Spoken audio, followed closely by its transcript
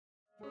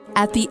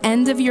At the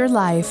end of your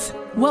life,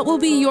 what will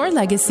be your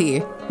legacy?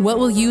 What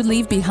will you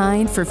leave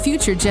behind for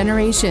future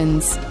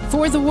generations?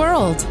 For the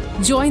world,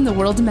 join the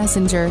World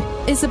Messenger,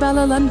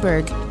 Isabella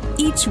Lundberg,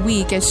 each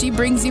week as she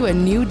brings you a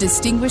new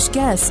distinguished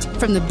guest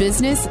from the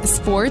business,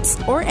 sports,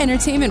 or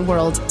entertainment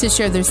world to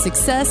share their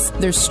success,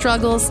 their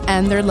struggles,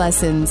 and their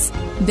lessons.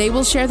 They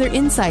will share their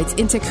insights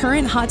into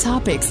current hot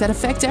topics that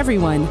affect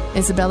everyone.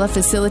 Isabella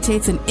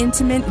facilitates an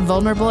intimate,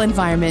 vulnerable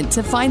environment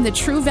to find the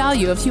true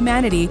value of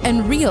humanity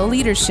and real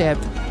leadership.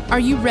 Are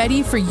you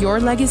ready for your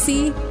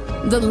legacy?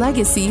 The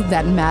legacy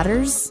that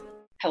matters?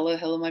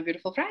 Hello, my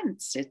beautiful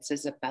friends. It's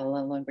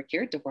Isabella Lundberg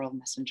here, the World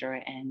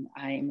Messenger, and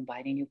I am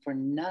inviting you for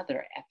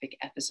another epic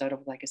episode of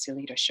Legacy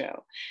Leader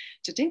Show.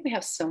 Today we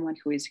have someone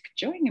who is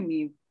joining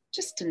me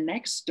just the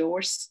next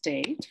door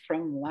state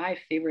from my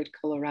favorite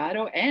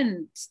Colorado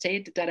and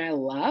state that I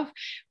love,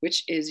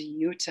 which is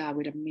Utah,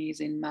 with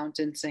amazing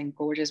mountains and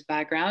gorgeous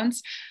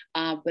backgrounds.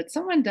 But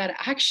someone that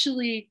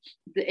actually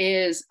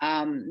is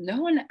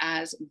known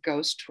as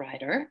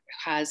ghostwriter,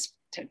 has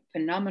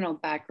phenomenal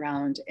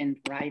background in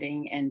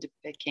writing and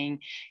depicting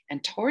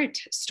and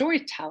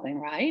storytelling,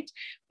 right?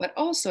 But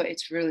also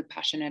it's really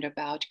passionate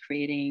about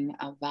creating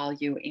a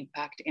value,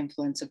 impact,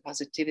 influence, and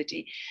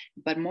positivity.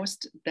 But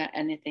most than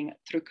anything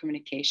through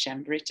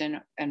communication, written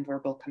and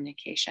verbal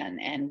communication.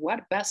 And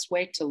what best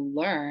way to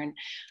learn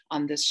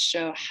on this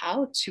show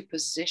how to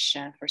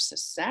position for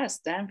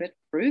success than with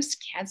Bruce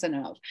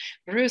Kasanoff.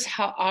 Bruce,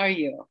 how are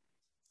you?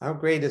 I'm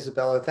great,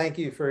 Isabella. Thank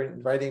you for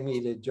inviting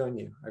me to join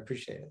you. I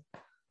appreciate it.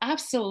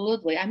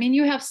 Absolutely. I mean,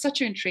 you have such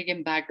an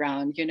intriguing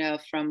background, you know,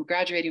 from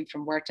graduating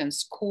from Wharton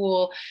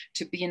School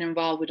to being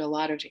involved with a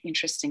lot of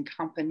interesting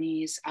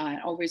companies,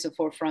 always the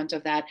forefront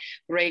of that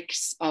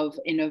breaks of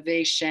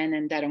innovation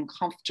and that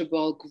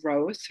uncomfortable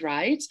growth,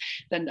 right?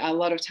 Then a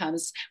lot of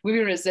times we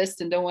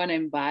resist and don't want to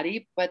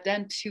embody, but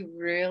then to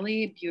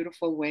really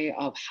beautiful way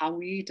of how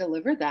we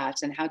deliver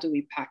that and how do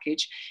we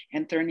package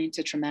and turn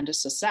into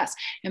tremendous success.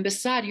 And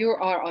beside, you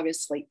are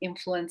obviously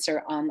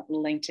influencer on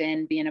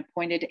LinkedIn, being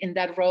appointed in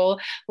that role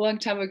long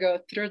time ago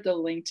through the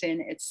LinkedIn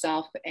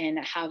itself, and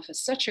have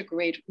such a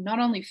great, not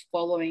only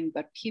following,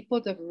 but people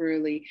that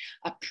really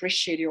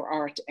appreciate your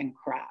art and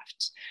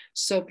craft.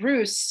 So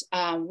Bruce,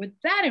 with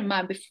that in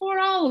mind, before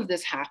all of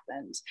this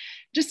happened,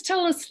 just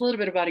tell us a little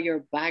bit about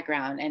your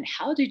background and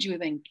how did you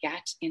even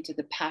get into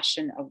the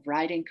passion of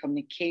writing,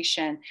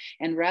 communication,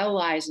 and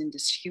realizing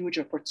this huge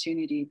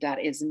opportunity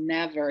that is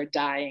never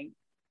dying?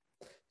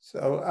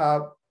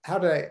 So how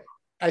did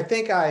I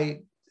think I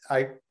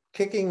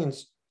kicking and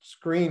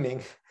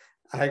screaming,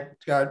 I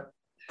got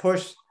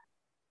pushed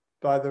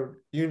by the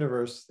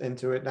universe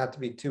into it, not to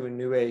be too a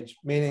new age,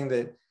 meaning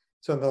that,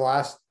 so in the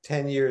last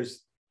 10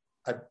 years,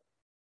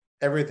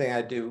 everything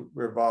I do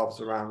revolves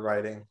around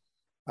writing.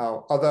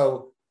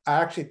 Although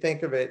I actually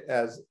think of it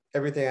as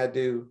everything I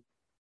do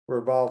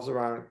revolves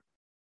around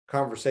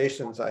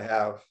conversations I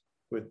have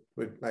with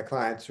my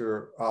clients who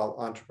are all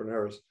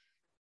entrepreneurs.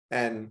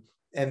 And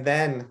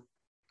then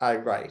I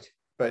write.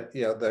 But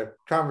you know, the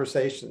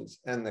conversations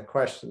and the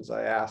questions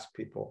I ask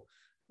people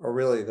are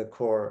really the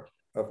core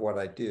of what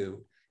I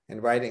do.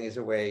 And writing is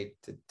a way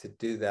to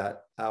do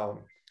that.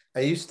 I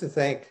used to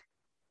think,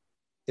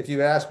 if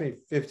you asked me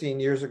 15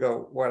 years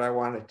ago what I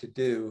wanted to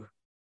do,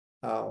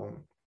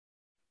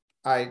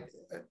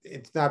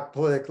 it's not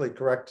politically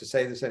correct to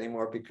say this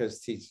anymore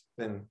because he's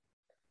been,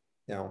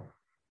 you know,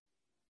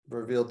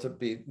 revealed to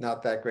be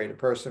not that great a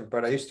person.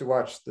 But I used to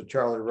watch the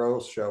Charlie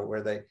Rose show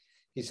where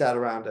he sat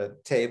around a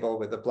table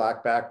with a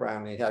black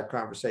background and he had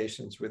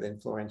conversations with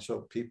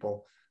influential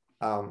people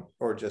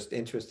or just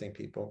interesting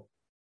people.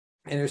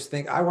 And I just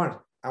think, I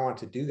want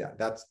to do that.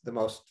 That's the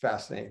most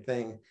fascinating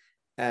thing.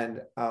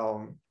 And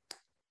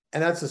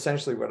that's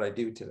essentially what I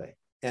do today.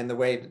 And the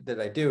way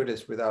that I do it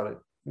is without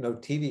no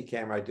TV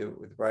camera, I do it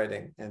with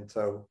writing. And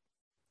so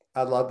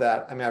I love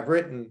that. I mean, I've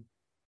written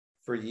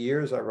for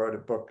years. I wrote a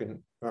book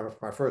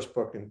my first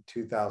book in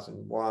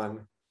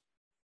 2001,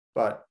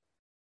 but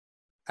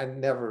I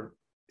never,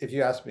 if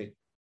you asked me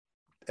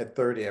at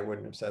 30, I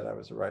wouldn't have said I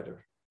was a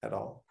writer at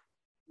all.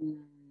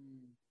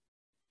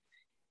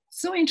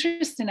 So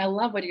interesting. I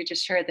love what you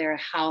just shared there,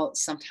 how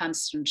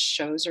sometimes some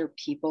shows or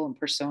people and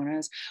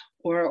personas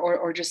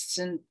or just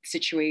in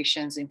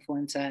situations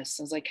influence us.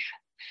 I was like,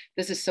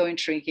 this is so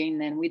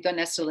intriguing. And we don't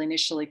necessarily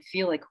initially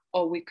feel like,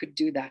 oh, we could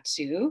do that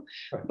too.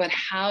 Right. But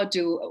how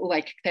do,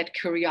 like, that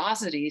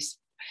curiosity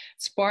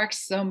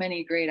sparks so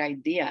many great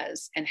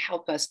ideas and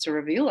help us to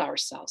reveal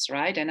ourselves,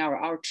 right? And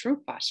our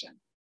true passion.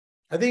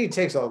 I think it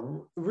takes a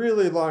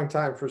really long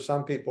time for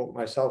some people,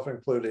 myself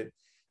included,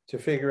 to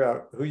figure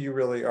out who you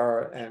really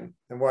are and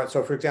what.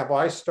 So for example,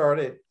 I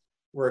started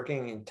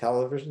working in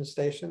television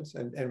stations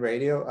and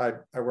radio.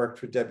 I worked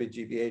for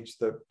WGBH,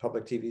 the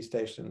public TV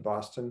station in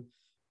Boston,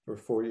 for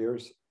 4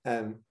 years.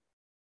 And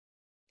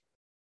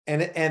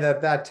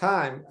at that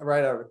time,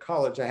 right out of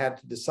college, I had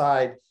to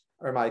decide,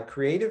 am I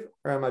creative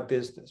or am I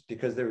business?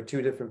 Because there were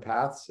two different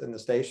paths in the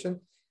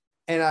station.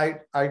 And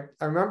I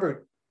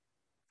remember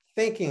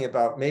thinking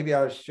about maybe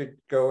I should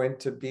go in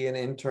to be an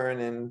intern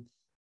in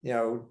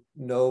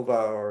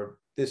Nova or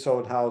This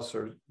Old House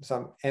or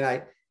some. And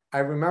I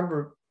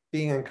remember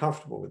being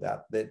uncomfortable with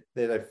that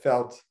I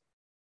felt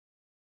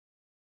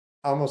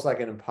almost like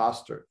an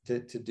imposter to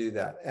do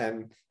that.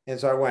 And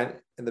so I went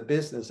in the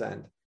business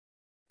end.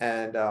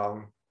 And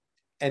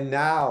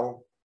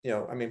now,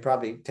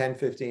 probably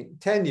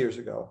 10 years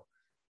ago,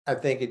 I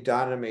think it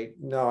dawned on me,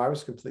 no, I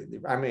was completely,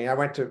 I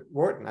went to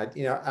Wharton.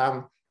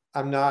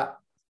 I'm not,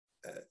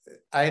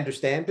 I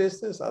understand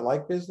business. I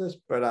like business,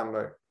 but I'm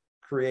a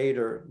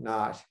creator,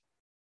 not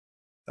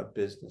a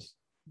business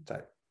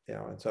type,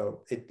 and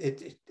so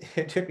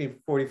it took me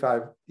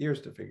 45 years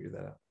to figure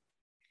that out.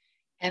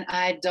 And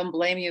I don't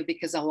blame you,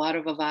 because a lot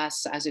of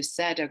us, as you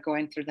said, are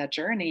going through that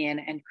journey,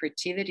 and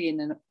creativity in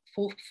a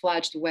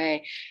full-fledged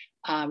way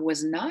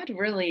was not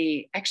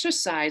really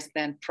exercised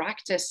and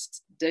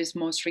practiced these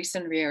most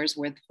recent years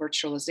with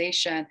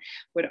virtualization,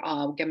 with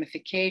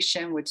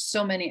gamification, with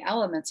so many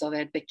elements of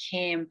it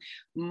became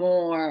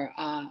more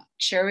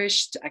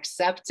cherished,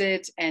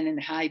 accepted, and in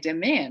high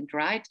demand,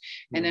 right?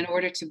 Mm-hmm. And in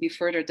order to be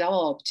further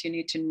developed, you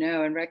need to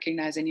know and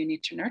recognize, and you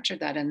need to nurture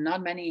that. And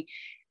not many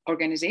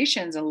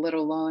organizations, and let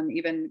alone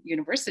even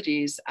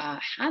universities,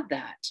 had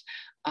that.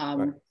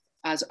 Right.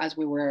 As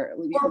we were,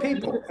 or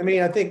people.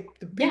 I think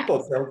the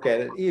people don't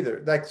get it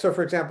either. Like, so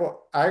for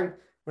example,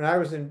 when I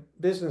was in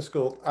business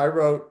school, I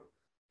wrote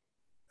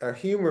a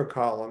humor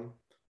column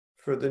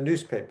for the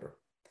newspaper,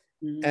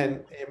 mm-hmm.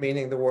 and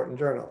meaning the Wharton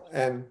Journal,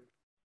 and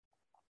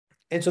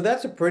so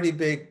that's a pretty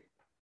big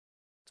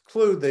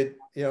clue that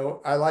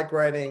I like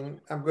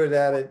writing. I'm good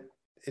at it.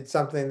 It's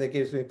something that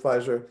gives me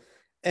pleasure.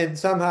 And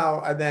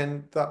somehow I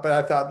then thought, but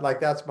I thought,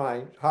 like, that's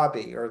my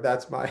hobby, or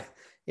that's my,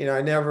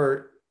 I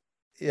never,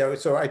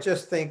 so I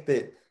just think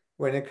that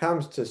when it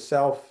comes to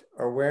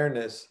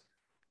self-awareness,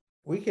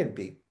 we can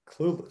be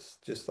clueless,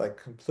 just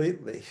like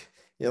completely,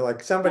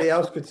 like somebody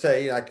else could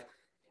say, like,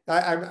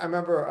 I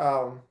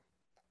remember,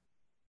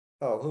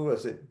 who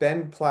was it?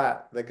 Ben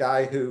Platt, the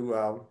guy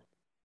who,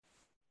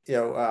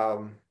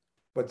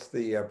 what's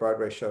the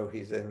Broadway show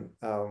he's in?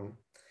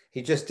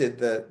 He just did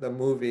the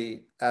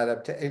movie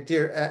adaptation,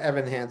 Dear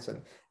Evan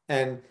Hansen,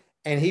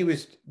 and he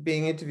was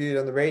being interviewed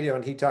on the radio,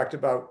 and he talked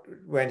about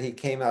when he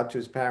came out to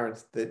his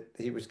parents that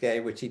he was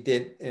gay, which he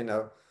did in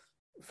a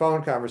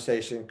phone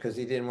conversation because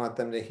he didn't want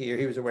them to hear.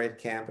 He was away at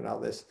camp and all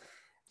this,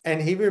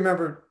 and he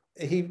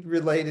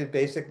related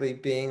basically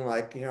being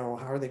like, how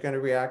are they going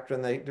to react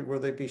when will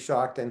they be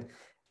shocked,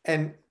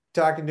 and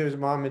talking to his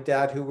mom and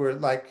dad, who were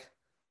like,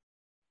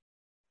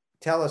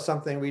 tell us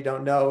something we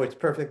don't know, it's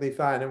perfectly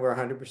fine, and we're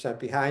 100%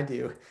 behind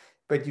you.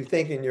 But you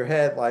think in your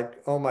head,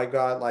 like, oh my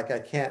God, like, I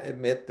can't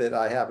admit that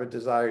I have a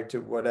desire to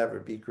whatever,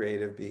 be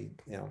creative, be,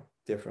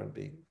 different,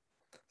 be.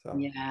 So.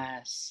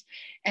 Yes.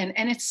 And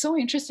it's so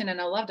interesting.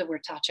 And I love that we're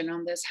touching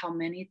on this, how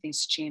many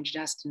things changed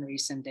just in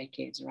recent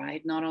decades,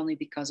 right? Not only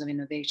because of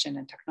innovation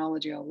and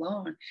technology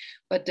alone,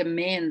 but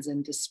demands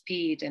and the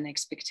speed and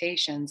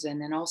expectations,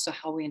 and then also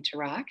how we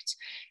interact,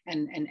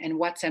 and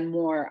what's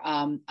more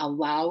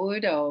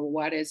allowed, or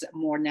what is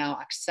more now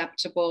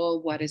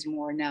acceptable, what is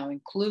more now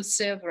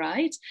inclusive,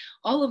 right?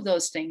 All of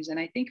those things. And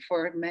I think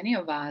for many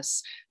of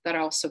us that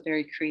are also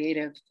very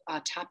creative,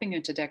 tapping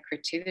into that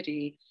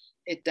creativity,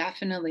 it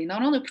definitely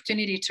not only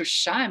opportunity to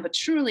shine, but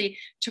truly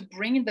to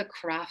bring the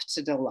craft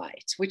to the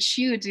light, which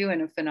you do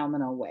in a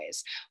phenomenal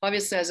ways.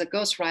 Obviously, as a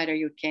ghostwriter,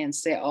 you can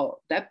say, oh,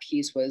 that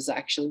piece was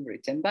actually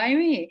written by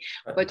me,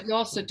 but you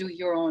also do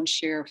your own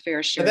fair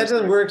share. But that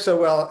doesn't work so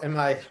well in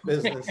my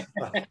business.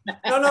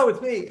 No,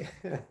 it's me.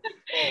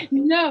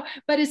 No,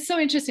 but it's so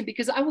interesting,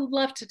 because I would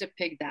love to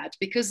depict that,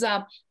 because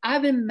I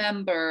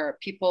remember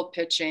people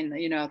pitching,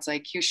 it's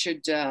like, you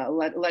should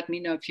let me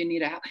know if you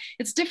need help.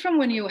 It's different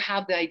when you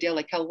have the idea,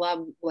 like, I love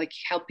like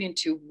helping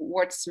to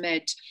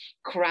wordsmith,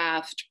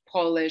 craft,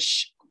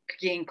 polish,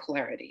 gain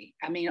clarity.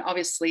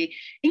 Obviously,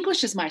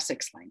 English is my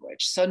sixth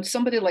language. So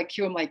somebody like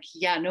you, I'm like,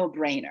 yeah, no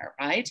brainer,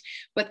 right?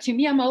 But to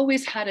me, I'm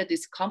always had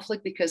this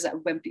conflict, because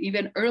when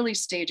even early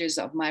stages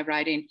of my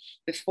writing,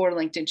 before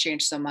LinkedIn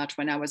changed so much,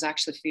 when I was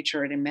actually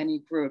featured in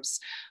many groups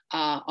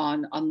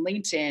on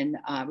LinkedIn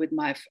with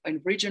my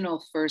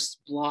original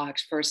first blog,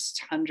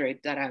 first 100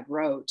 that I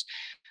wrote.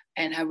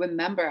 And I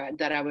remember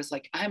that I was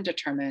like, I'm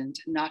determined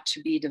not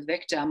to be the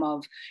victim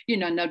of,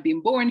 not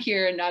being born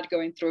here, not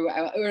going through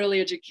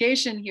early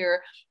education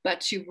here,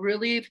 but to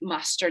really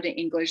master the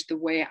English the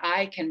way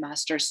I can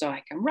master, so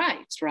I can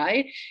write,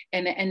 right?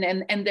 And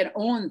then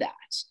own that.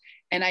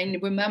 And I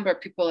remember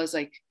people as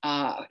like,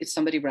 is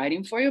somebody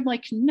writing for you? I'm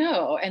like,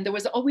 no. And there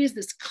was always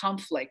this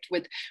conflict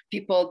with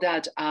people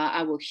that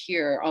I will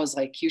hear. I was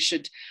like, you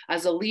should,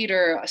 as a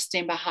leader,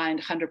 stand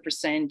behind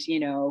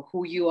 100%,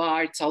 who you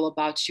are. It's all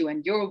about you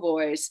and your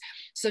voice.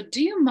 So do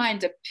you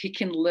mind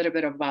picking a little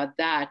bit about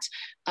that?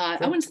 Sure.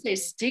 I wouldn't say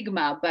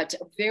stigma, but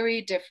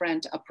very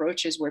different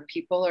approaches where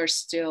people are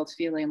still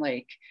feeling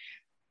like,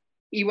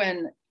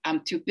 even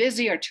I'm too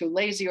busy or too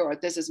lazy, or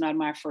this is not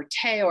my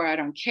forte, or I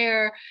don't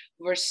care,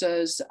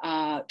 versus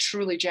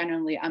truly,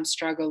 genuinely, I'm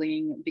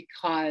struggling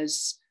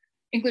because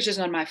English is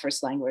not my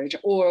first language,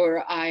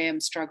 or I am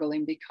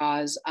struggling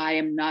because I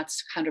am not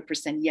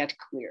 100% yet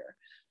clear.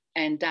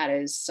 And that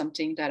is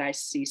something that I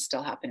see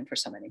still happening for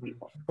so many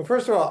people. Well,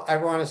 first of all, I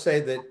want to say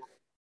that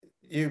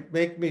you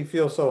make me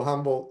feel so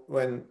humble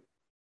when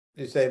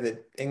you say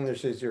that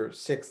English is your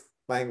sixth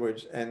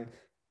language, and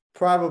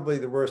probably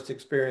the worst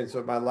experience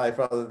of my life,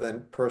 other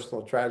than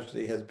personal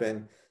tragedy, has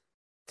been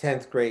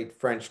 10th grade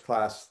French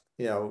class,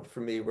 for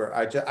me, where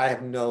I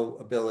have no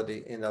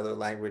ability in other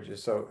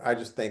languages. So I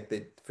just think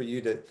that for you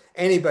to,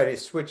 anybody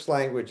switch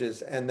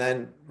languages and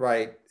then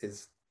write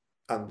is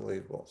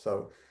unbelievable.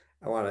 So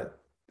I want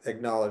to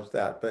acknowledge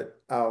that.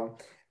 But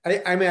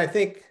I mean, I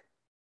think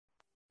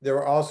there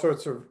are all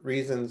sorts of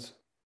reasons.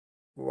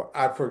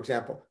 For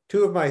example,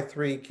 two of my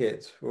three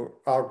kids, who are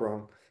all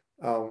grown,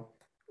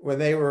 when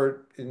they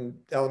were in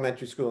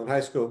elementary school and high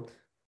school,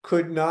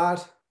 could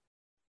not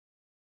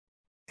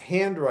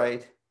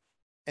handwrite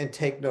and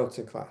take notes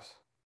in class.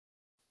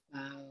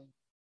 Wow.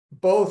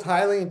 Both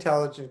highly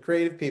intelligent,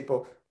 creative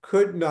people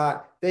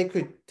they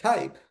could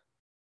type,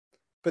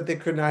 but they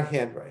could not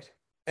handwrite.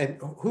 And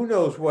who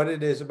knows what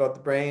it is about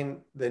the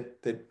brain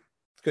that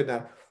could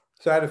not.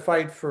 So I had to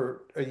fight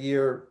for a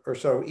year or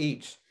so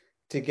each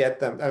to get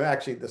them.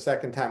 Actually, the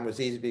second time was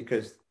easy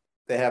because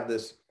they have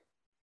this,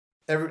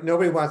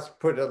 nobody wants to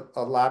put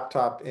a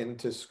laptop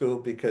into school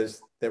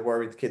because they're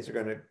worried the kids are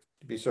going to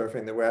be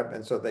surfing the web.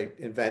 And so they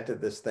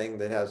invented this thing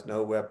that has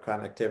no web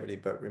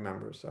connectivity, but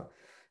remembers.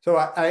 So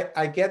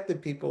I get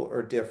that people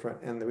are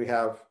different, and that we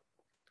have,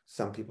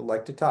 some people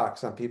like to talk.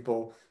 Some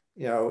people,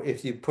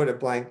 if you put a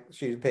blank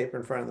sheet of paper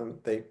in front of them,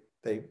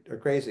 they are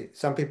crazy.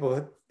 Some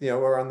people,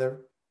 are on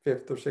their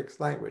fifth or sixth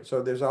language.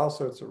 So there's all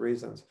sorts of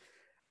reasons.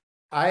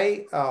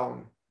 I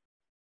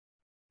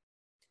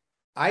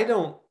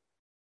don't,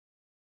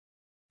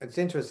 it's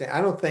interesting.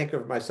 I don't think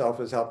of myself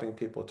as helping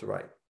people to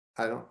write.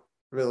 I don't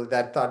really,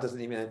 that thought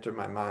doesn't even enter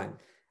my mind.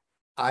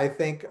 I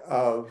think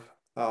of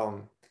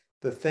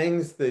the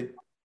things that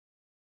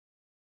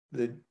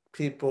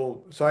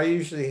people, so I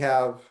usually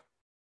have,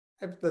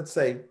 let's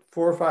say,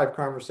 4 or 5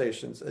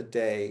 conversations a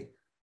day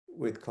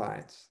with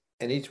clients,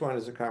 and each one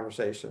is a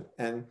conversation.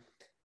 And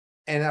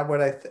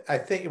what I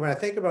think, when I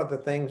think about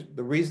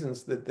the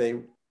reasons that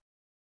they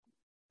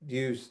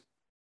use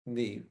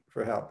me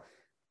for help,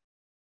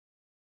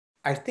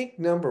 I think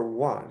number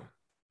one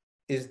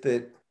is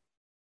that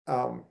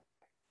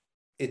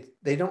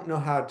they don't know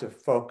how to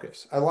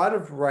focus. A lot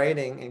of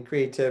writing and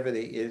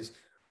creativity is,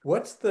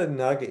 what's the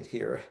nugget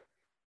here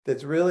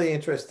that's really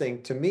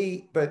interesting to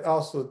me, but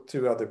also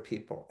to other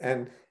people.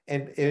 And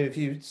if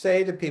you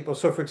say to people,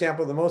 so for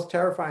example, the most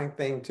terrifying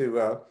thing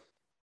to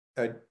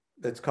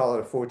let's call it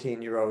a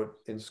 14-year-old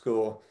in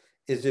school,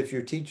 is if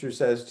your teacher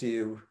says to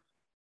you,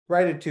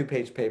 write a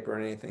 2-page paper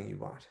on anything you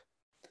want.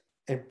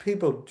 And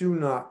people do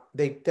not,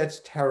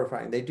 that's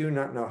terrifying. They do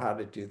not know how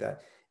to do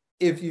that.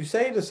 If you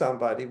say to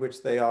somebody,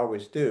 which they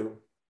always do,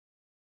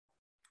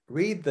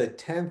 read the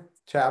 10th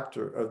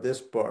chapter of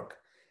this book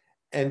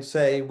and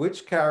say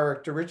which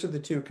of the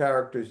 2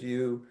 characters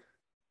you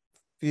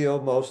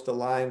feel most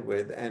aligned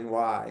with and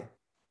why,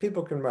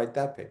 people can write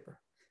that paper.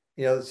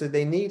 So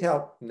they need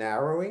help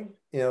narrowing,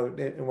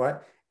 and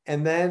what.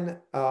 And then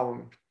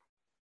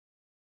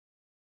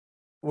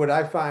what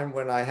I find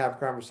when I have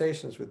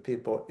conversations with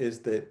people is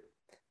that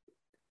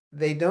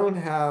they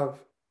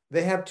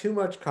have too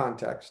much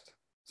context.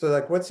 So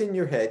like, what's in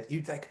your head?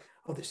 You'd like,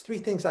 oh, there's 3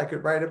 things I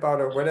could write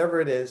about, or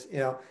whatever it is,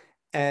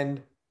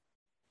 and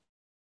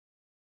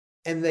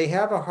they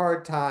have a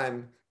hard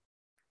time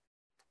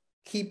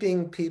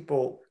keeping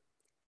people,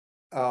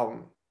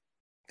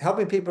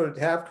 helping people to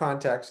have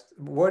context.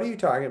 What are you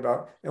talking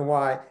about and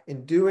why?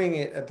 And doing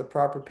it at the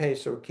proper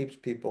pace so it keeps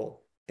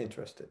people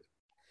interested.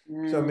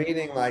 So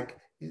meaning, like,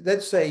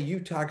 let's say you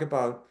talk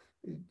about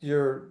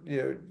your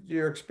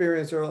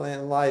experience early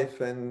in life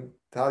and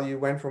how you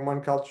went from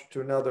one culture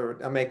to another.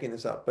 I'm making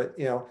this up, but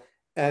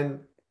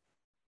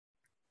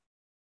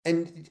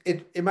and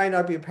it might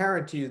not be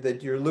apparent to you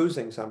that you're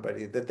losing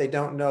somebody, that they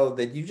don't know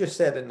that you just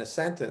said in a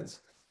sentence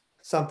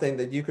something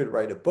that you could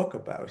write a book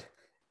about.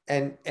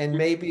 And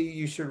maybe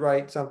you should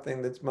write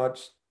something that's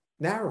much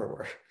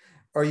narrower,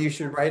 or you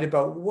should write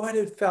about what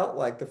it felt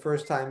like the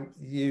first time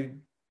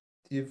you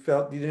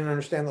felt you didn't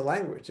understand the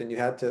language and you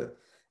had to,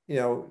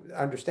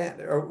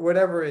 understand it, or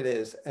whatever it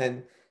is.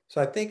 And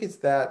so I think it's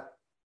that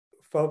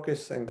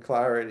focus and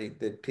clarity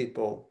that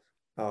people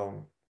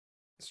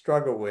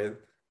struggle with,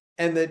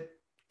 and that,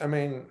 I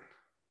mean,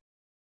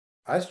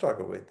 I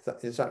struggle with.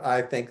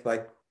 I think,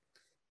 like,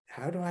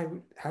 how do I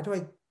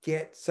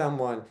get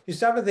someone? You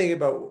start to think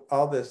about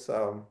all this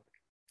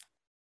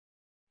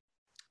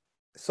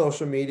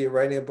social media,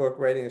 writing a book,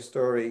 writing a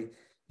story.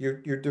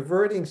 You're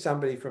diverting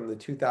somebody from the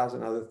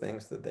 2,000 other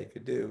things that they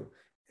could do,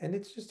 and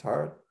it's just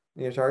hard.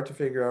 It's hard to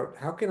figure out,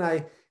 how can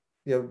I,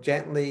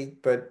 gently,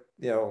 but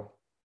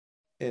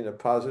in a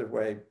positive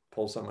way,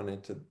 pull someone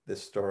into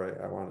this story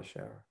I want to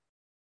share.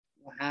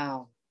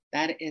 Wow,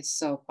 that is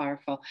so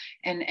powerful.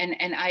 And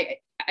I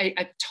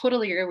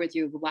totally agree with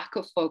you. Lack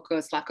of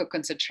focus, lack of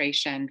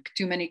concentration,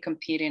 too many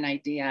competing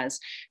ideas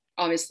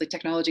obviously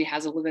technology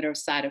has a little bit of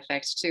side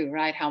effects too,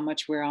 right? How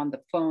much we're on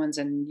the phones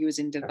and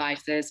using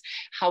devices,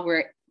 how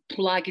we're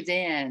plugged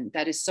in,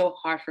 that is so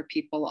hard for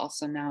people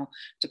also now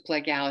to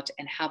plug out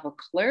and have a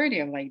clarity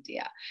of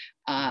idea.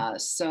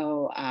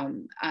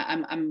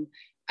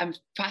 I'm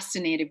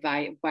fascinated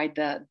by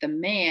the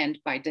demand,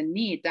 by the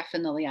need.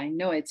 Definitely, I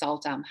know it's all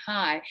time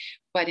high,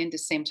 but in the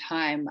same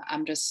time,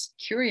 I'm just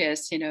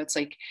curious. It's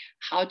like,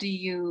 how do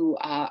you?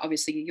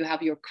 Obviously, you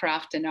have your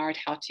craft and art.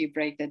 How do you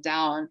break that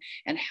down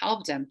and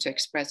help them to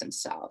express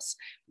themselves?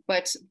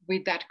 But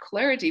with that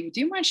clarity, do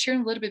you mind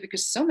sharing a little bit?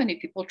 Because so many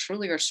people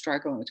truly are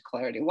struggling with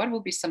clarity. What will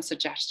be some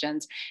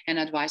suggestions and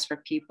advice for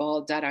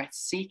people that are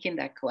seeking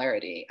that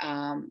clarity?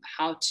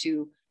 How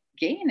to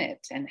gain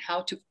it and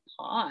how to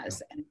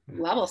pause and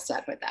level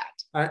set with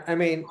that? I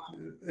mean,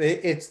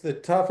 it's the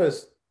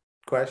toughest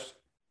question,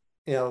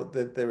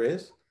 that there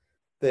is.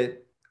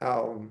 That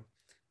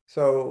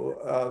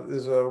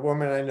there's a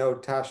woman I know,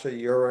 Tasha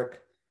Eurich,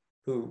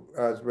 who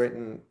has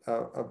written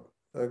a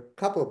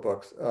couple of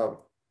books.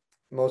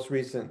 Most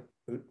recent,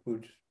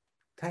 whose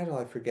title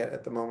I forget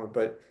at the moment,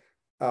 but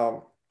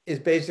is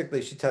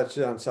basically, she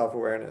touches on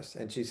self-awareness,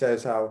 and she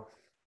says how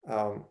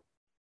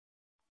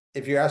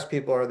if you ask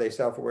people, are they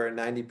self-aware,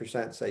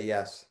 90% say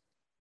yes.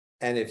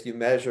 And if you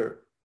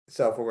measure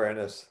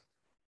self-awareness,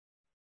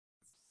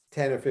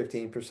 10 or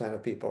 15%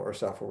 of people are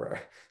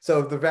self-aware.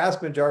 So the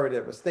vast majority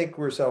of us think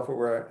we're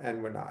self-aware,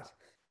 and we're not.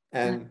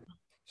 And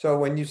so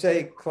when you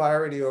say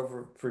clarity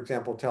over, for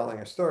example, telling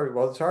a story,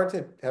 well, it's hard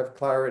to have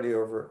clarity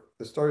over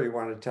the story you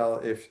want to tell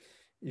if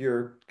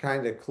you're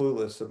kind of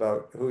clueless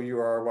about who you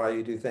are, why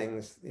you do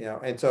things,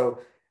 And so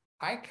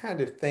I kind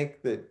of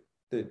think that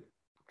the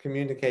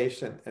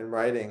communication and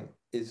writing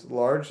is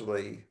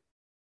largely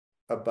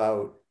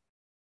about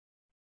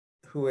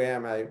who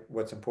am I,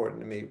 what's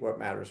important to me, what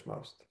matters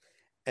most.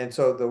 And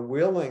so the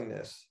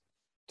willingness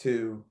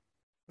to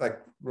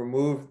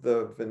remove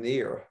the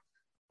veneer.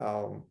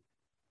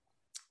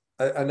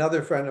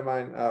 Another friend of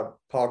mine,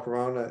 Paul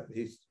Corona,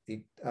 he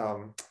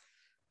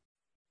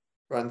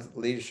runs the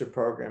leadership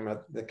program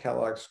at the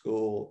Kellogg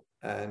School,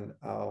 and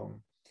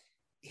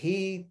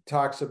he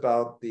talks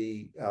about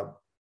the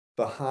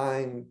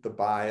behind the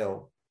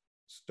bio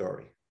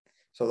story.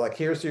 So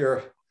here's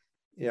your,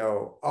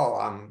 oh,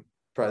 I'm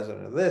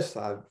president of this,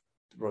 I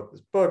wrote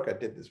this book, I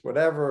did this,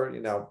 whatever,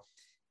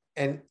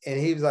 and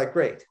he was like,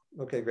 great,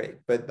 okay, great.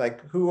 But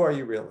who are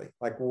you really?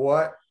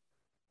 What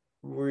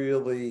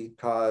really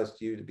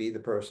caused you to be the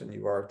person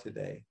you are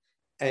today?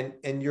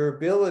 And your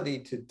ability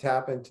to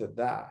tap into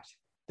that,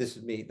 this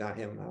is me, not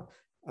him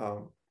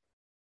now,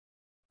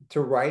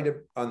 to write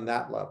on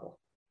that level,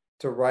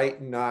 to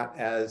write not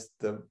as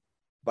the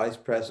vice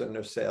president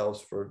of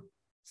sales for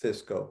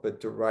Cisco,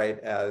 but to write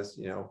as,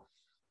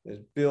 as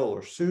Bill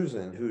or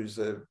Susan, who's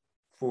a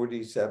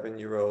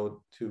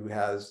 47-year-old who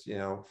has,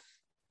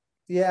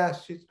 yeah,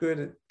 she's good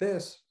at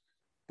this,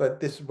 but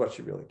this is what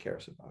she really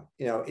cares about.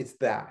 It's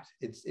that.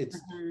 It's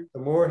the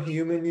more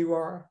human you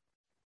are,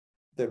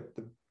 the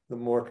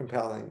more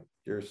compelling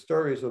your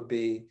stories will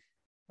be,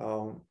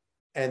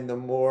 and the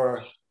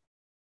more.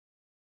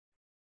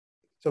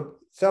 So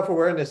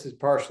self-awareness is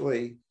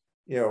partially,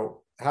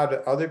 how do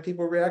other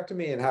people react to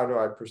me, and how do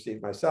I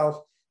perceive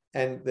myself,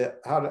 and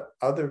how do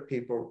other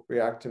people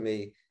react to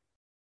me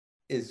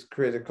is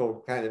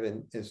critical, kind of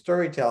in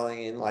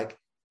storytelling. And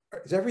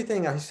is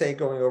everything I say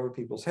going over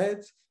people's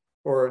heads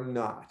or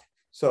not?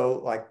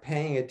 So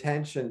paying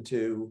attention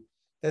to,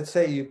 let's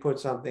say you put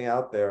something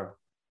out there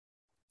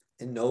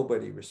and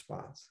nobody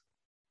responds.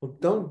 Well,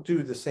 don't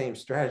do the same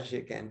strategy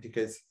again,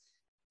 because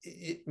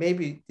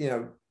maybe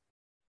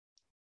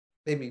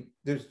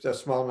there's a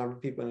small number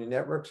of people in your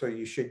network, so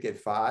you should get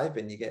 5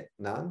 and you get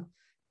none.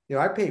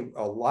 I pay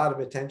a lot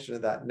of attention to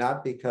that,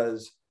 not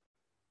because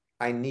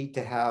I need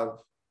to have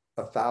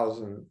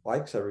 1,000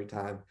 likes every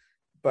time,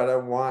 but I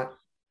want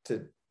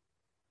to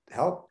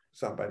help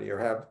somebody or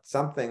have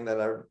something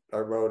that I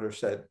wrote or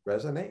said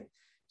resonate.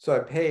 So I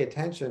pay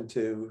attention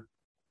to,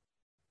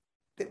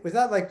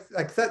 without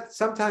like that.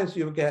 Sometimes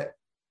you'll get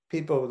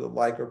people that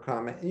like or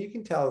comment, and you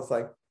can tell it's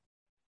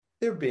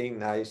they're being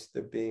nice,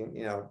 they're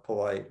being,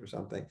 polite or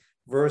something,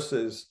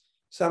 versus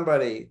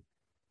somebody.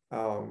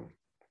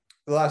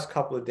 The last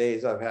couple of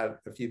days, I've had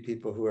a few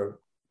people who have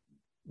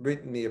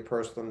written me a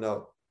personal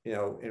note,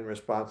 in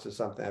response to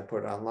something I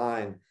put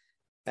online.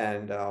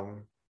 And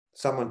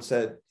someone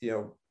said,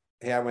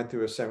 hey, I went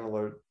through a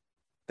similar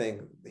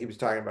thing. He was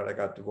talking about, I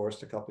got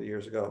divorced a couple of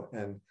years ago,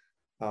 and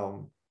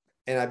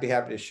I'd be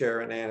happy to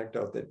share an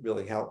anecdote that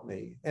really helped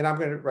me. And I'm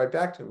going to write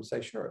back to him and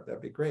say, sure,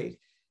 that'd be great.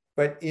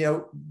 But,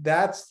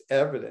 that's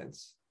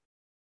evidence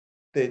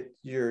that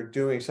you're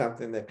doing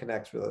something that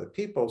connects with other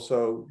people.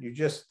 So you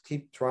just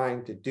keep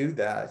trying to do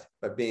that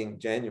by being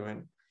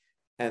genuine.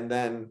 And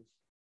then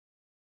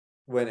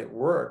when it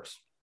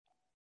works,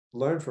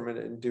 learn from it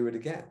and do it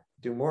again,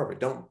 do more of it.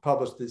 Don't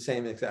publish the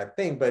same exact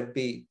thing, but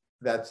be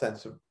that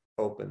sense of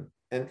open.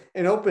 And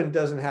open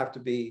doesn't have to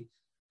be,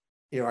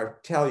 I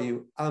tell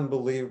you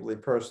unbelievably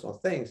personal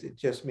things. It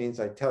just means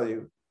I tell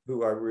you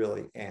who I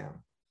really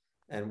am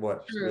and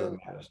what really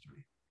matters to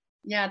me.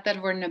 Yeah, that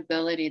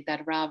vulnerability,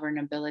 that raw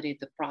vulnerability,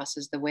 the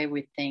process, the way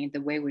we think,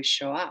 the way we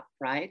show up,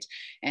 right?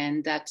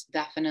 And that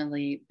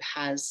definitely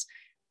has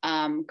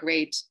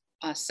great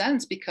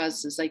sense,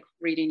 because it's like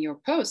reading your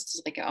posts.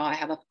 It's like, oh, I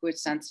have a good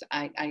sense.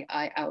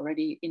 I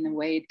already, in a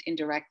way,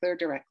 indirectly or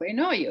directly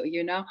know you,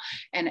 you know,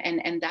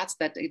 and that's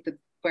that the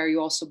where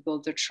you also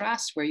build the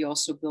trust, where you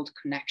also build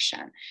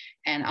connection,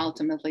 and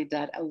ultimately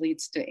that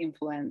leads to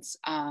influence.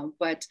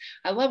 But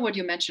I love what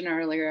you mentioned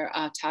earlier.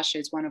 Tasha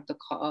is one of the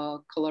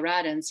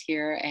Coloradans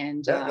here,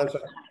 Yeah, that's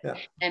right. Yeah.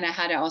 and I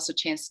had also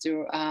chance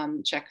to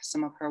check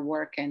some of her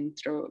work, and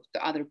through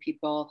the other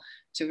people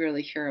to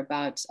really hear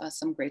about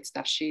some great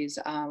stuff she's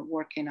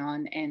working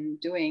on and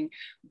doing.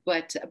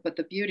 But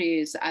the beauty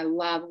is, I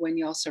love when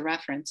you're also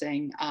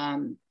referencing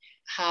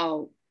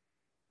how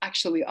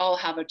actually we all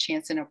have a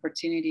chance and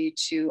opportunity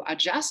to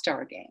adjust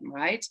our game,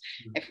 right?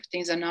 Mm-hmm. If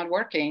things are not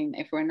working,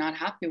 if we're not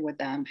happy with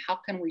them, how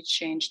can we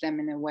change them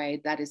in a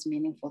way that is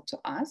meaningful to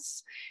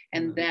us?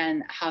 And mm-hmm.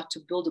 then how to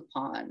build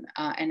upon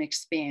and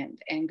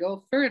expand and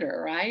go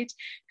further, right?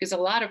 Because a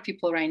lot of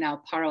people right now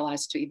are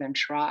paralyzed to even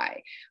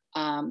try.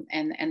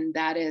 And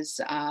that is,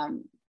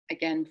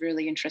 again,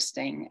 really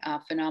interesting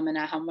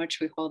phenomena, how much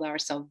we hold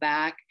ourselves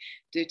back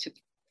due to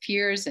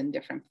fears and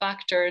different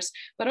factors,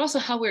 but also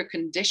how we're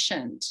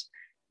conditioned,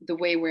 the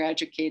way we're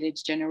educated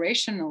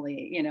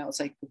generationally. You know,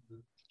 it's like,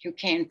 you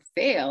can't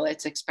fail.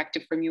 It's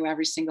expected from you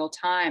every single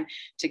time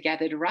to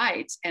get it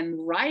right. And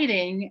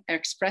writing,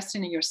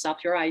 expressing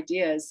yourself, your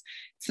ideas,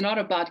 it's not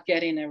about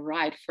getting it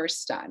right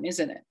first time,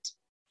 isn't it?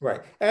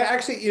 Right.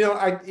 Actually, you know,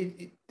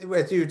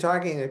 as you were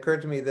talking, it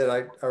occurred to me that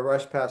I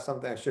rushed past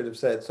something I should have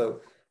said.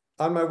 So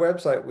on my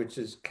website, which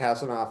is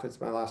Kasanoff,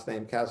 it's my last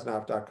name,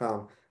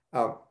 kasanoff.com,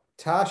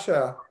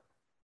 Tasha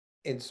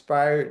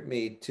inspired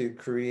me to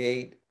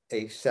create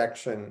a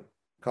section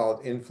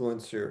called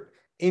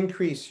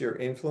Increase Your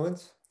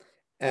Influence.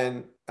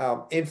 And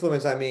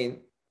influence, I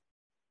mean,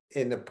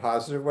 in a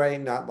positive way,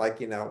 not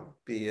like, you know,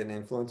 be an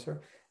influencer.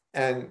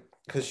 And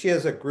because she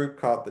has a group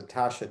called the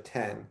Tasha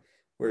 10,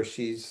 where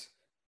she's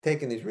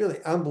taken these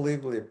really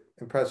unbelievably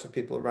impressive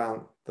people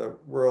around the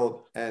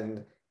world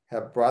and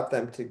have brought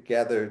them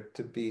together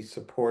to be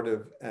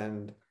supportive.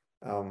 And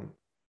I'm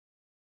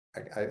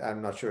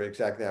not sure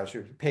exactly how she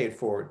would pay it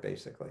forward,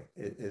 basically.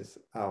 It is,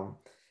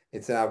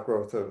 it's an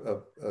outgrowth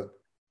of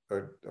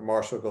a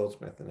Marshall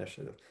Goldsmith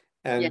initiative.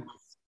 And yes.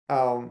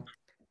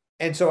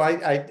 And so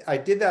I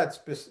did that.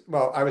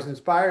 Well, I was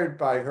inspired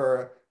by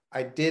her.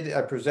 I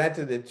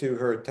presented it to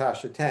her,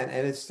 Tasha 10,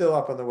 and it's still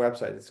up on the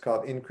website. It's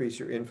called Increase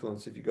Your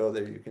Influence. If you go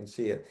there, you can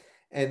see it.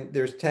 And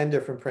there's 10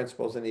 different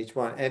principles in each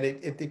one. And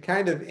it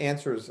kind of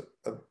answers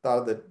a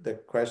lot of the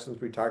questions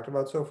we talked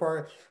about so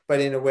far,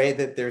 but in a way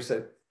that there's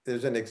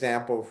an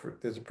example,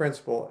 there's a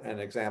principle and an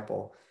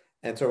example.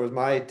 And so it was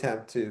my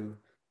attempt to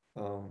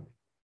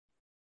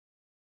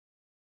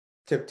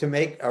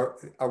make a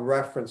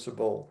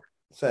referenceable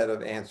set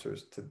of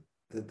answers to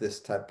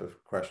this type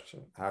of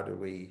question. How do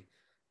we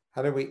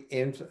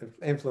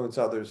influence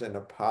others in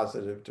a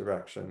positive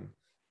direction,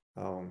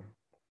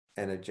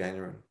 in a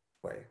genuine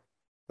way?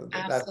 So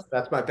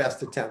that's my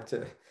best attempt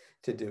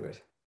to do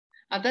it.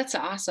 That's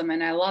awesome,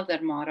 and I love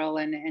that model,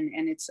 and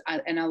it's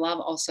and I love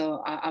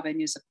also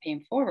avenues of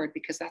paying forward,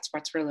 because that's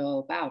what's really all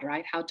about,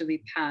 right? How do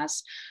we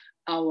pass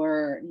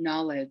our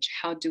knowledge?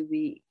 How do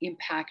we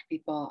impact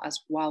people as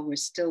while we're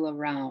still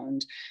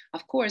around?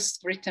 Of course,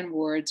 written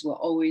words will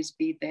always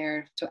be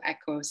there to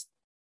echo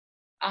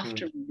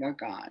after we are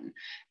gone,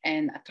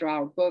 and through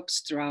our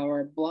books, through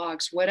our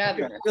blogs,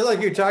 whatever. I feel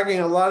like you're talking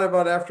a lot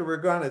about after we're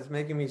gone. It's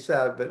making me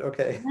sad, but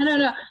okay.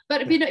 No.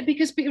 But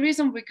because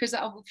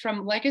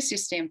from legacy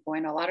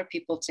standpoint, a lot of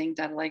people think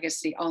that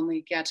legacy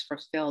only gets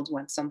fulfilled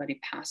when somebody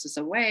passes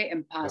away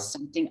and pass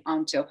something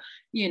onto,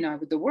 you know,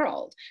 the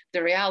world.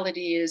 The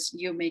reality is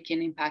you make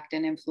an impact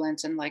and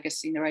influence and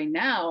legacy right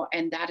now,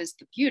 and that is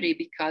the beauty,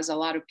 because a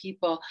lot of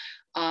people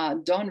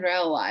don't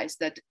realize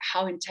that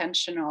how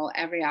intentional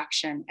every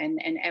action and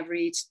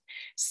every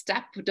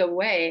step of the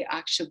way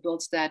actually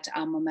builds that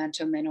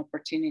momentum and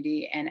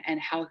opportunity, and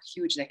how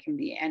huge that can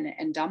be,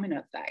 and domino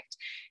effect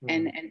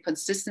and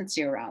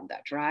consistency around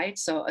that, right?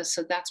 So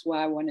that's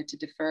why I wanted to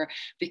defer,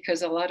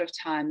 because a lot of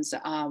times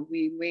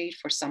we wait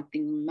for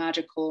something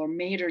magical or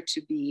major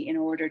to be in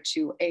order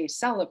to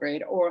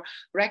celebrate or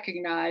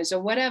recognize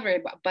or whatever,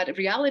 but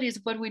reality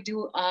is what we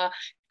do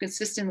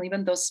consistently,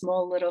 even those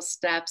small little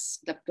steps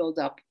that build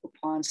up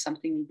upon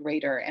something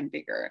greater and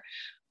bigger.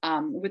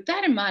 With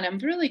that in mind, I'm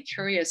really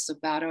curious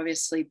about,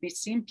 obviously, we've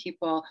seen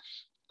people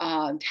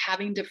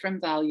having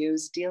different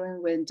values,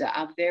 dealing with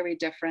very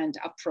different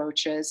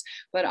approaches,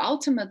 but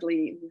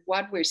ultimately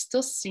what we're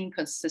still seeing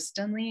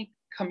consistently,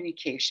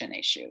 communication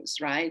issues,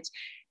 right?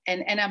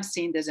 And I'm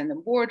seeing this in the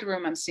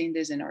boardroom, I'm seeing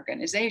this in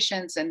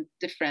organizations and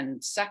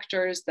different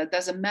sectors. That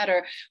doesn't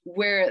matter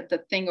where the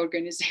thing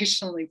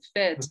organizationally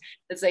fits.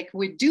 It's like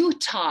we do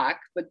talk,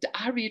 but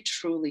are we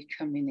truly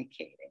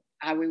communicating?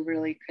 Are we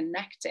really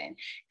connecting?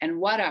 And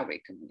what are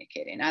we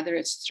communicating? Either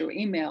it's through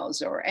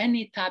emails or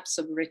any types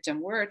of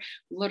written word,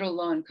 let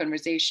alone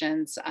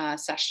conversations,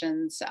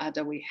 sessions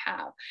that we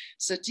have.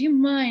 So do you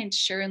mind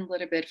sharing a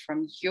little bit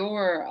from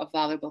your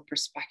valuable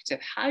perspective,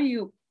 how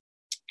you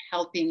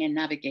helping and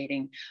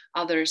navigating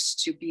others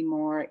to be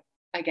more,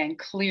 again,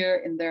 clear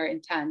in their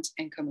intent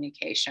and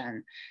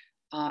communication,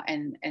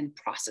 and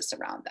process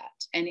around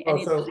that? Anything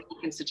you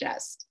can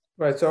suggest?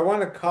 Right. So I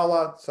want to call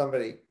out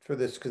somebody for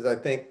this because I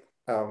think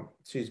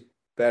she's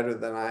better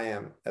than I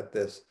am at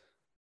this.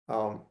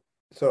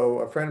 So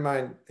a friend of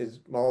mine is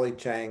Molly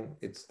Chang.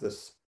 It's the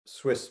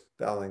Swiss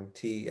spelling,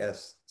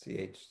 Tschang.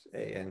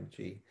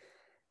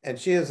 And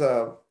she has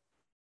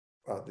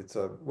it's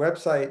a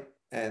website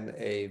and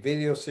a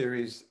video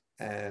series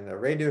and a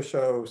radio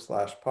show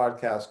 /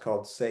 podcast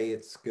called Say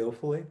It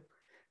Skillfully.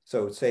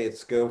 So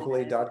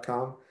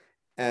sayitskillfully.com.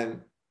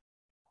 And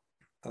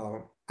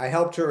I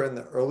helped her in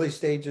the early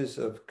stages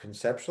of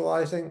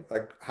conceptualizing,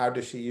 like how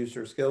does she use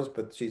her skills,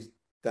 but she's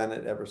done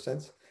it ever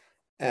since.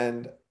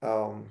 And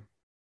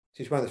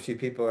she's one of the few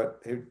people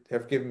who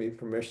have given me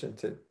permission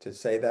to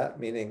say that,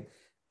 meaning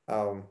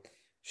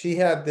she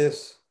had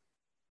this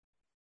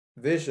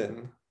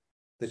vision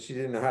that she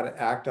didn't know how to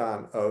act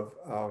on of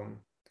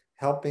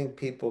helping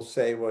people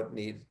say what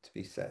needed to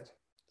be said.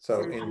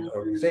 So in an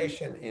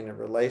organization, in a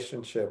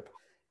relationship,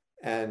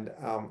 and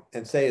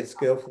Say It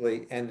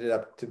Skillfully ended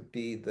up to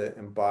be the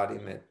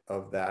embodiment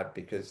of that,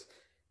 because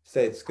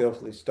Say It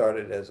Skillfully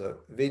started as a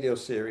video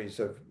series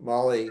of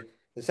Molly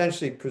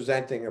essentially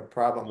presenting a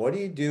problem. What do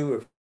you do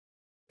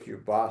if your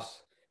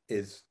boss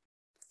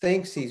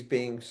thinks he's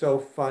being so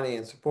funny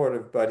and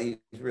supportive, but he's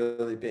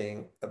really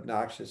being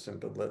obnoxious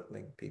and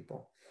belittling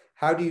people?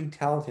 How do you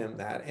tell him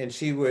that? And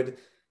she would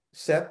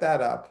set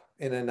that up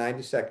in a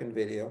 90-second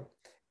video,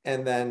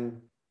 and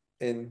then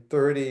in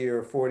 30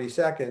 or 40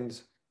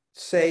 seconds,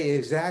 say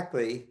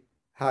exactly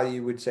how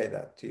you would say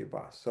that to your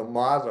boss. So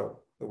model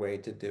the way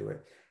to do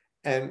it.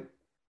 And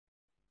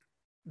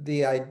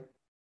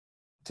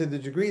to the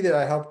degree that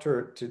I helped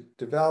her to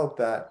develop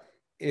that,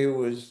 it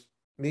was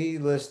me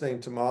listening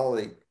to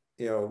Molly,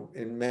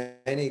 in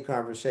many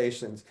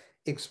conversations,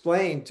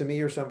 explain to me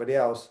or somebody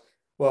else,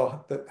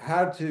 well,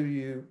 what do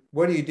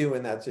you do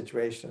in that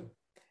situation?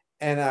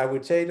 And I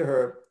would say to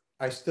her,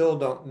 I still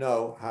don't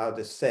know how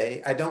to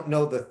say, I don't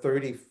know the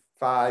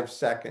 35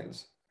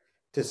 seconds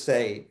to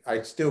say.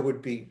 I still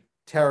would be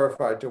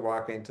terrified to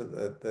walk into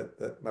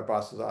my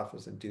boss's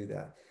office and do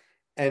that.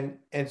 And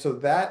so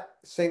that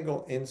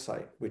single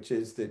insight, which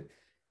is that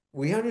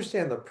we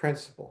understand the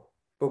principle,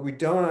 but we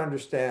don't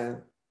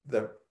understand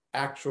the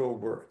actual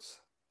words,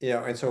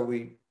 and so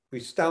we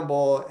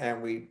stumble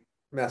and we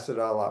mess it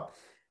all up.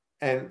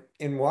 And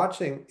in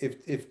watching,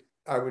 if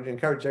I would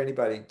encourage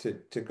anybody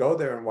to go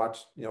there and watch,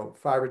 5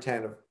 or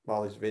 10 of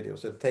Molly's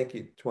videos. It'll take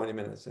you 20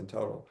 minutes in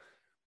total.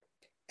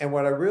 And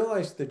what I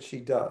realized that she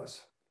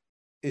does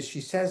is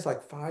she says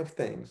like 5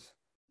 things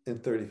in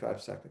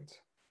 35 seconds.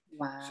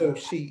 Wow. So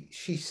she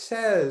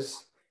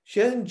says, she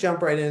doesn't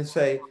jump right in and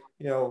say,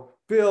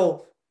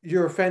 Bill,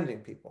 you're offending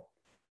people.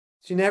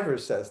 She never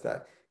says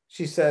that.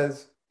 She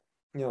says,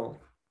 I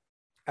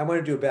want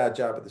to do a bad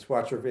job at this,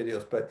 watch her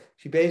videos, but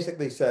she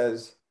basically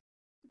says,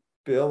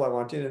 Bill, I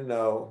want you to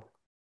know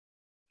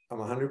I'm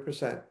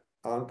 100%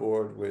 on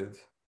board with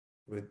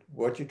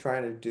what you're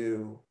trying to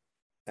do,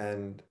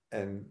 and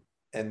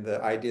the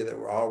idea that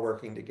we're all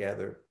working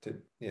together to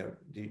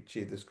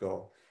achieve this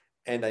goal.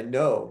 And I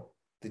know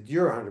that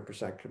you're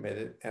 100%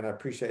 committed, and I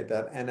appreciate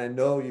that. And I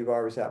know you've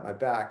always had my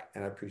back,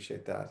 and I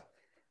appreciate that.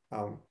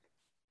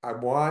 I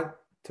want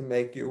to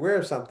make you aware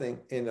of something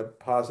in a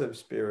positive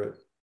spirit,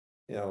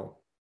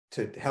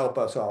 to help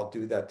us all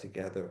do that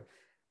together.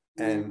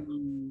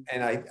 And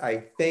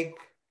I think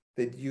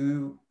that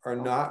you are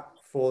not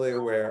fully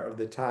aware of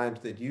the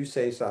times that you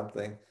say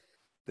something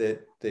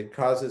that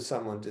causes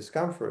someone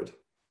discomfort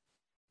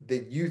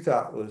that you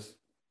thought was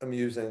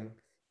amusing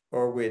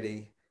or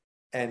witty,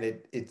 and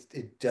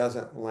it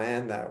doesn't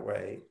land that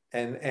way.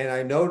 And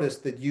I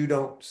noticed that you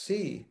don't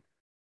see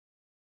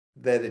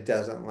that it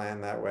doesn't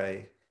land that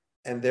way,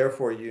 and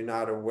therefore you're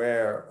not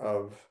aware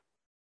of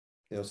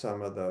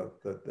some of the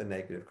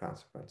negative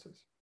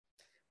consequences.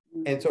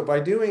 And so by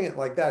doing it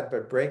like that, by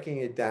breaking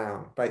it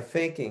down, by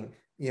thinking,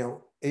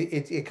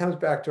 it comes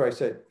back to, I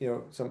said,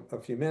 a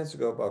few minutes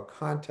ago about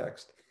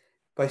context,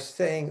 by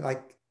saying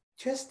like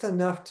just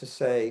enough to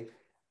say,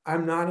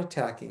 I'm not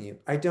attacking you.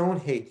 I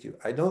don't hate you.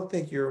 I don't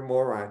think you're a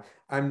moron.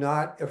 I'm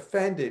not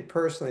offended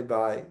personally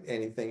by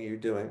anything you're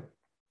doing.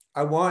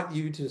 I want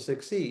you to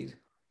succeed,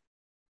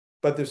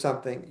 but there's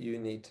something you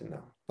need to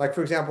know. Like,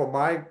 for example,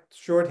 my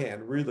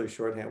really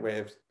shorthand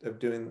way of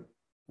doing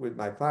with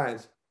my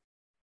clients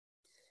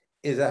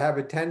is I have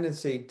a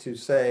tendency to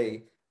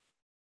say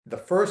the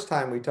first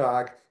time we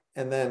talk,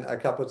 and then a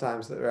couple of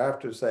times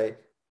thereafter say,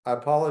 I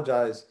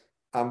apologize,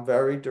 I'm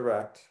very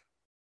direct,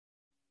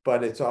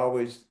 but it's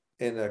always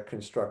in a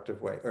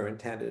constructive way, or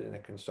intended in a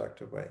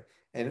constructive way.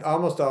 And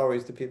almost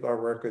always the people I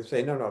work with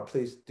say, no,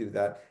 please do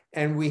that.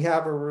 And we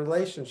have a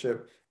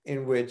relationship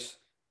in which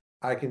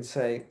I can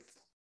say,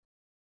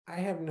 I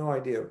have no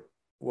idea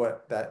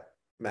what that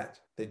meant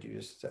that you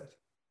just said.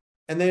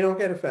 And they don't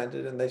get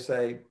offended, and they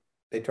say,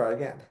 they try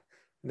again.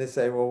 And they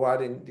say, well, why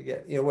didn't you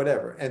get,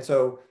 whatever. And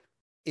so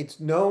it's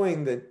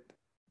knowing that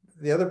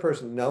the other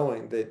person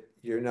knowing that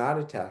you're not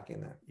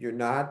attacking them. You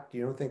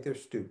don't think they're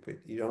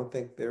stupid. You don't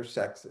think they're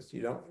sexist.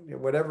 You don't,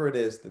 whatever it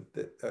is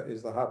that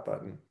is the hot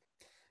button.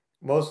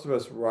 Most of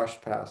us rush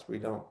past. We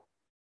don't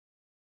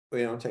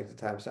take the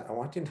time to say, I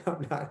want you to know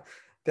I'm not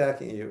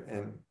attacking you,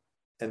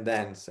 and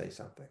then say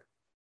something.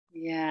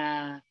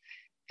 Yeah.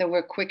 That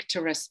we're quick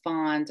to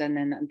respond, and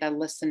then the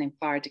listening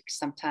part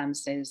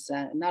sometimes is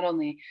not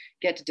only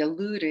get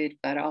diluted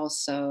but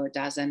also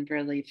doesn't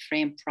really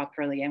frame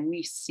properly, and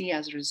we see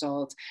as a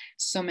result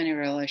so many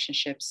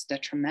relationships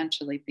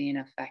detrimentally being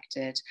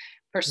affected,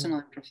 personally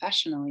and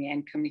professionally.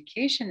 And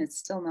communication is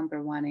still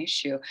number one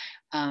issue,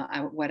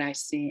 what I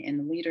see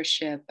in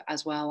leadership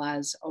as well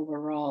as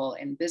overall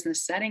in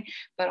business setting,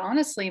 but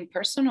honestly in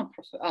personal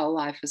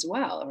life as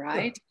well,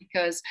 right? Sure.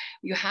 Because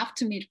you have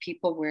to meet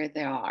people where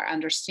they are,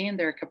 understand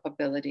their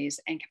capabilities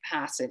and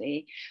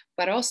capacity,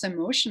 but also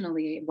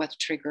emotionally what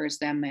triggers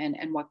them,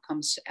 and what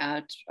comes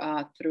out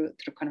through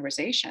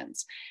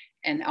conversations.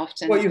 And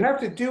often, Well, you have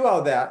to do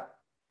all that,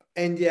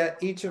 and yet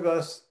each of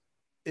us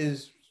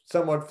is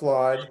somewhat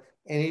flawed,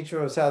 and each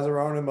of us has our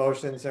own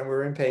emotions, and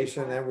we're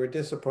impatient, and we're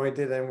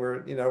disappointed, and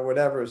we're,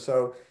 whatever.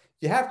 So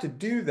you have to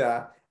do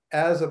that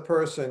as a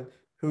person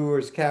who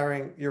is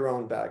carrying your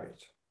own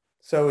baggage.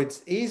 So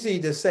it's easy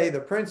to say the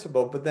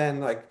principle, but then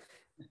like,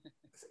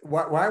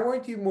 why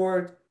weren't you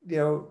more,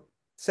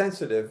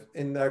 sensitive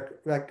in the,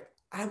 like,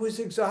 I was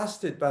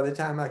exhausted by the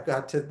time I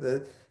got to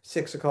the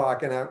 6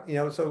 o'clock,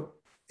 and so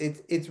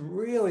it's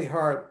really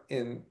hard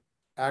in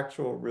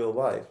actual real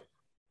life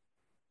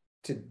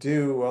to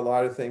do a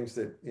lot of things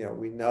that,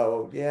 we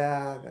know,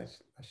 yeah,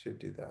 I should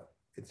do that.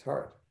 It's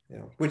hard,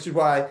 which is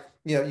why,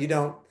 you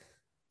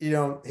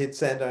don't hit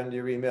send on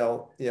your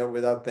email,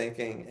 without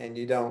thinking, and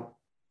you don't,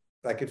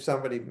 like, if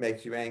somebody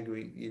makes you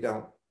angry, you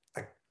don't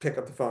like pick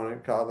up the phone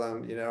and call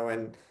them,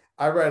 and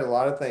I write a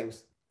lot of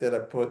things that I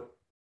put,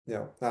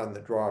 not in the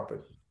drawer,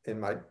 but in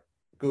my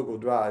Google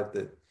Drive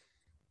that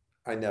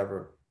I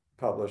never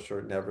publish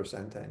or never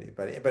send to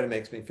anybody, but it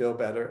makes me feel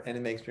better, and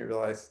it makes me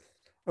realize,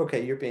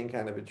 okay, you're being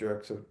kind of a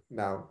jerk, so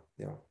now,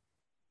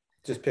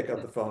 just pick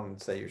up the phone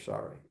and say you're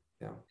sorry.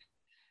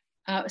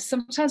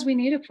 Sometimes we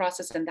need a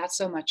process, and that's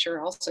so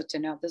mature also to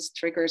know this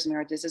triggers me,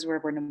 or this is where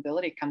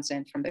vulnerability comes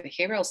in from the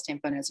behavioral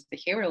standpoint. As a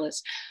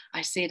behavioralist,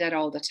 I see that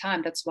all the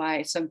time. That's why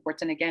it's so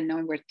important, again,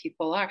 knowing where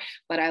people are.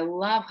 But I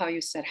love how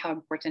you said how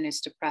important it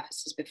is to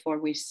preface this before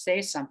we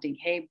say something.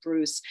 Hey,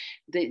 Bruce,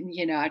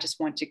 I just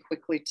want you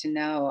quickly to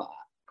know,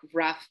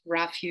 rough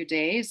few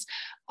days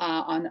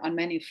on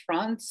many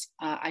fronts.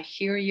 I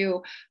hear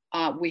you.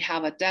 We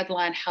have a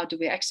deadline. How do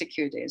we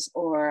execute this?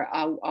 Or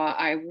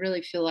I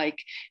really feel like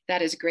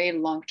that is great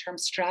long-term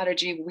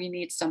strategy. We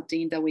need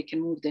something that we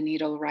can move the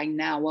needle right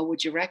now. What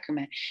would you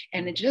recommend?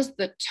 And it just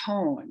the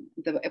tone,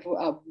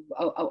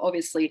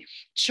 obviously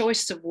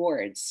choice of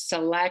words,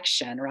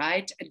 selection,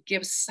 right? It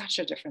gives such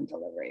a different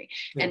delivery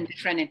and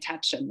different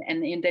intention.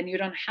 And then you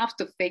don't have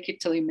to fake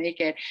it till you make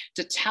it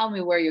to tell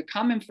me where you're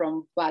coming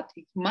from, but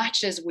it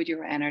matches with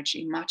your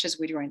energy, matches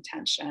with your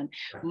intention,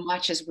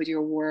 matches with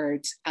your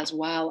words, as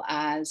well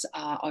as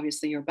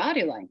obviously your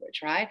body language,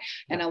 right?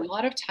 And a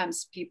lot of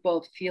times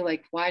people feel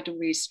like, why do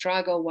we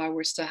struggle? Why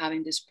we're still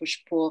having this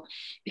push-pull?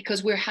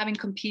 Because we're having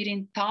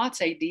competing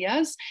thoughts,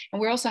 ideas, and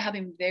we're also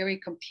having very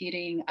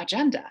competing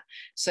agenda.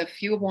 So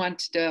if you want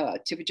to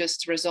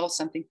just resolve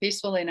something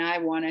peacefully, and I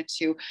wanted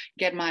to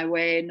get my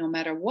way no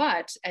matter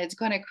what, it's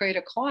going to create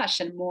a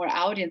clash, and more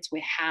audience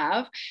we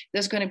have,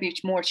 there's going to be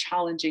more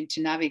challenging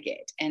to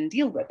navigate and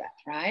deal with that,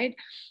 right?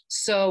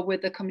 So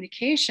with the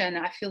communication,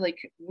 I feel like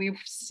we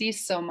see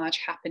so much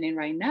happening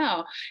right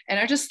now. And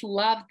I just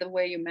love the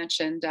way you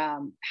mentioned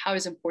how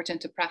it's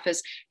important to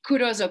preface.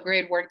 Kudos of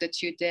great work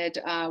that you did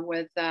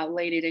with the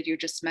lady that you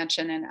just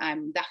mentioned. And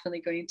I'm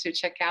definitely going to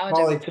check out.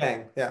 Molly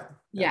Chang, yeah.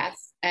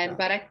 Yes.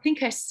 But I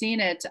think I've seen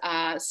it,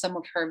 some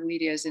of her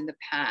videos in the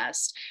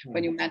past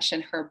when you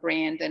mentioned her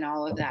brand and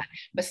all of that.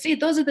 But see,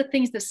 those are the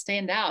things that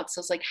stand out. So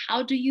it's like,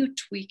 how do you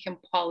tweak and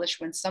polish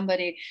when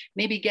somebody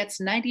maybe gets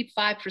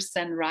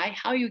 95% right?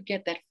 How you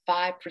get that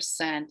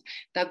 5%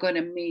 that are going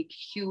to make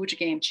huge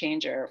game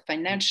changer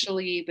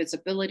financially,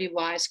 visibility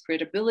wise,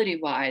 credibility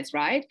wise,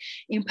 right?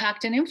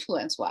 Impact and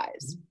influence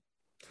wise.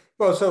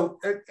 Well, so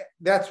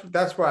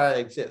that's why I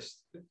exist,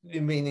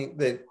 meaning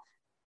that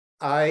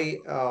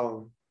I'm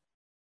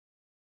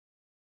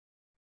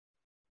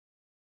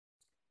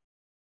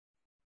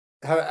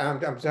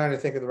trying to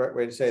think of the right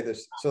way to say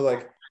this. So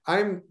like,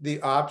 I'm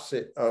the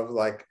opposite of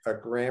like a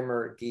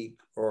grammar geek,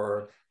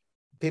 or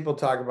people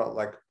talk about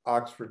like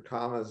Oxford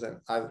commas, and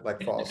I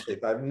like fall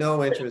asleep. I have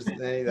no interest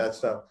in any of that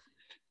stuff.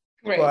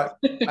 Great. But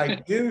I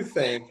do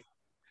think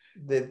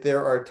that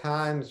there are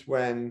times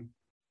when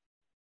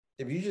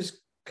if you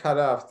just cut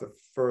off the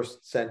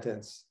first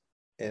sentence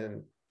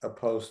in a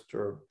post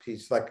or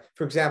piece, like,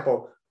 for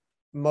example,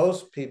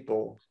 most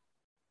people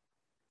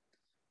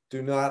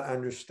do not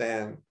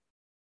understand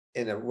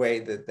in a way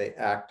that they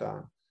act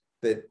on,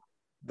 that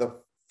the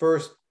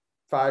first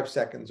 5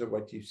 seconds of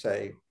what you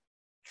say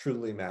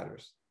truly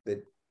matters.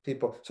 That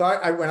people, so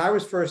when I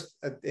was first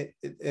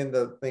in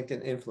the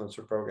LinkedIn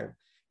influencer program,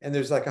 and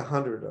there's like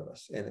 100 of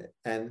us in it,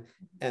 and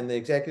the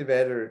executive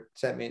editor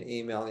sent me an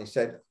email and he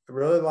said, I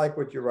really like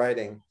what you're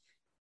writing,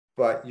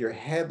 but your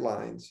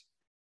headlines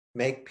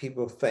make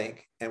people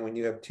think, and when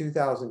you have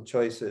 2,000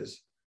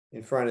 choices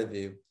in front of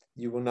you,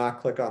 you will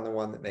not click on the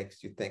one that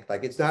makes you think.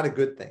 Like, it's not a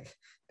good thing.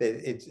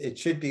 It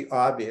should be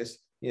obvious.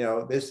 You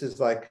know, this is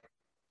like,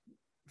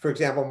 for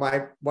example,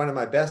 one of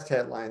my best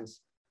headlines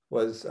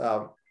was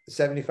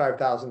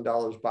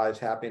 $75,000 buys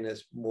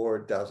happiness, more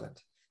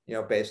doesn't. You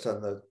know, based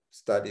on the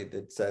study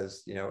that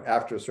says, you know,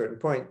 after a certain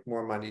point,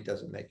 more money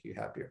doesn't make you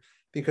happier,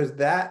 because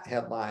that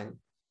headline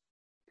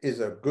is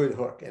a good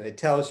hook and it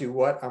tells you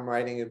what I'm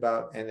writing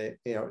about. And it,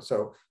 you know,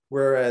 so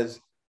whereas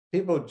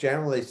people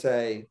generally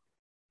say,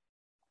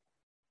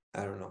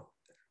 I don't know,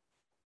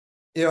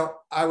 you know,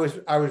 I was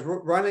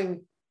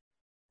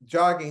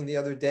jogging the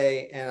other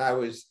day, and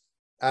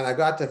I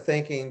got to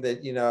thinking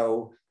that, you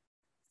know,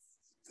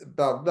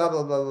 blah, blah,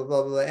 blah, blah, blah,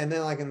 blah, blah. And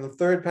then like in the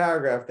third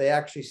paragraph, they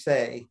actually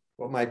say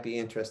what might be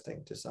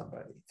interesting to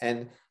somebody.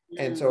 And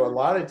so a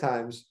lot of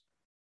times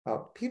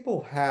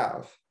people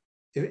have,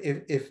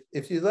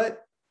 if you let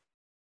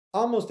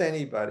almost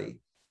anybody,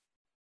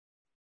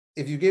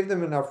 if you give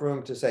them enough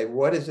room to say,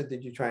 what is it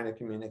that you're trying to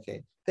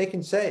communicate? They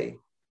can say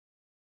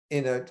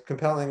in a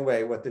compelling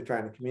way what they're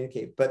trying to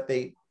communicate, but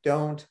they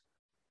don't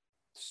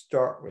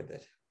start with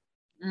it.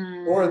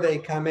 Or they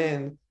come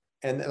in,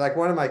 and like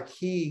one of my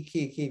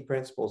key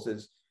principles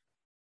is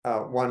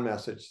one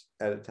message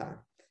at a time.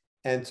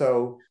 And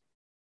so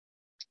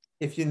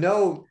if you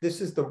know, this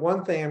is the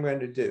one thing I'm going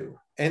to do,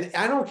 and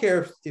I don't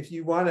care if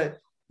you want to,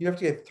 you have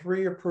to get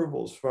 3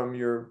 approvals from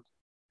your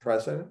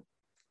president,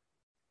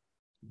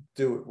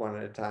 do it one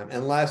at a time,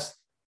 unless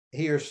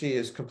he or she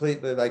is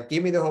completely like,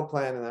 give me the whole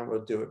plan and then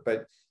we'll do it.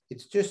 But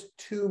it's just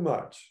too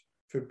much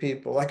for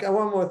people. Like,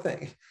 one more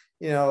thing,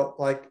 you know,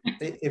 like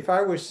if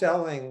I was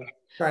trying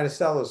to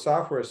sell a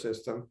software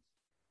system,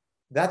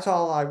 that's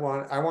all I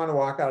want. I want to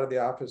walk out of the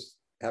office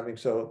having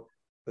sold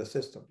the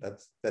system.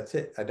 That's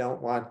it. I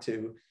don't want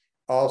to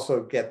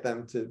also get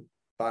them to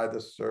buy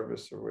the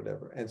service or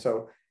whatever. And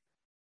so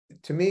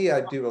to me, I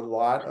do a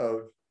lot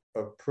of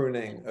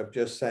pruning, of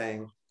just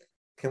saying,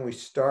 can we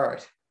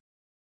start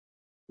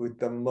with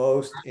the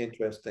most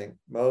interesting,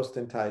 most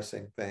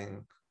enticing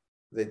thing,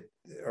 that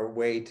a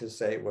way to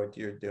say what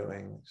you're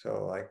doing.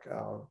 So like,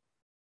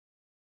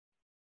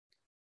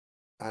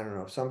 I don't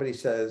know, if somebody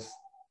says,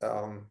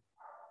 I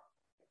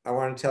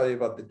want to tell you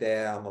about the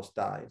day I almost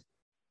died.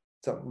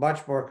 It's a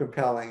much more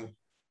compelling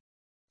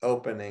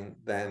opening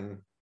than,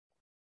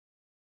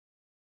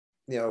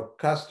 you know,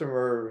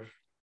 customer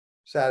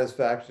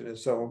satisfaction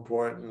is so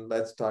important.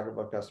 Let's talk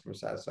about customer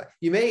satisfaction.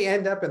 You may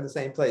end up in the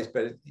same place,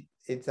 but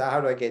it's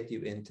how do I get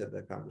you into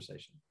the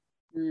conversation?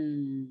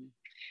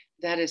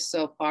 That is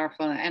so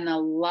powerful. And I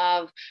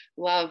love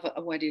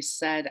what you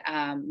said,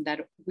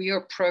 that we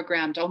are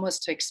programmed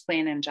almost to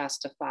explain and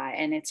justify.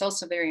 And it's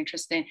also very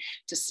interesting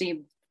to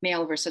see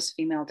male versus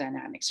female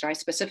dynamics, right?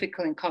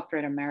 Specifically in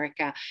corporate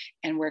America,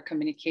 and where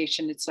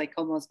communication, it's like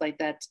almost like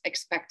that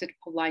expected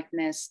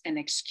politeness and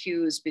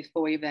excuse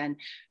before even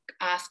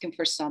asking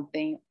for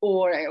something,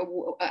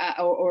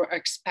 or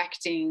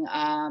expecting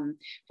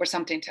for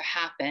something to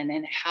happen,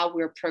 and how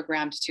we're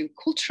programmed to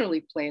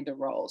culturally play the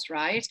roles,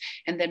 right?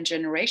 And then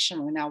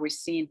generationally, now we're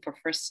seeing for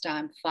first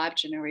time 5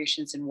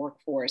 generations in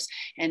workforce,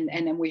 and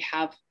then we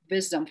have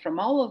wisdom from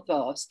all of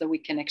those that we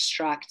can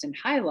extract and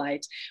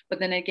highlight. But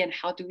then again,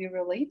 how do we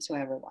relate to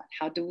everyone?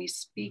 How do we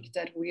speak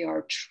that we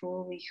are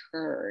truly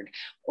heard,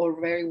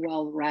 or very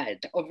well read,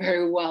 or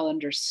very well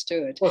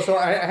understood? Well, so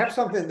I have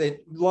something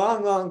that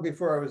long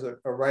before I was a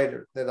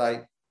writer that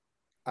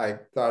I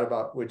thought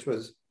about, which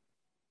was,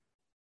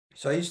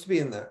 so I used to be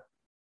in the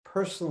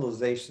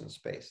personalization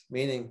space,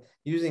 meaning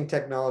using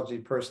technology,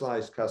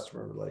 personalized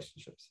customer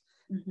relationships,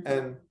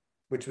 and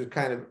which was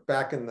kind of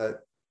back in the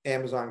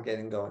Amazon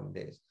getting going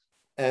days.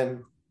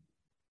 And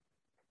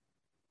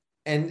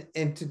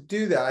to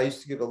do that, I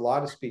used to give a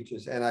lot of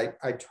speeches, and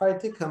I tried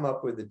to come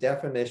up with a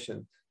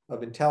definition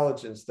of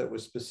intelligence that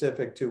was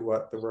specific to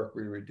what the work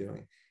we were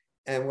doing.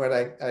 And what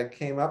I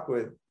came up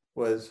with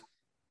was,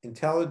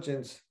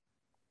 intelligence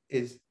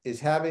is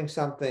having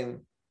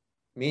something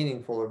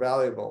meaningful or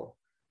valuable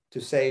to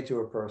say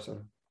to a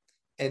person,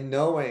 and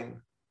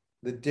knowing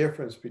the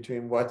difference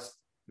between what's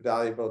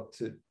valuable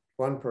to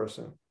one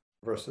person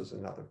versus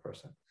another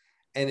person.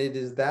 And it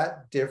is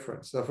that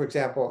difference. So for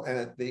example,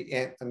 and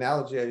the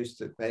analogy I used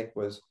to make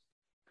was,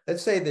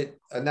 let's say that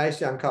a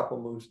nice young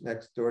couple moves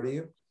next door to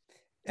you,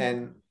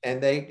 and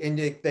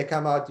they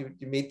come out, you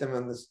meet them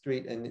on the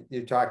street, and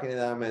you're talking to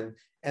them,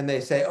 and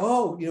they say,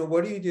 oh, you know,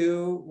 what do you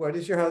do? What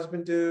does your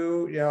husband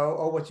do? You know,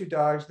 oh, what's your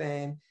dog's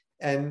name?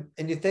 And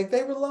you think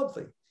they were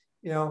lovely,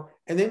 you know,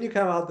 and then you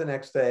come out the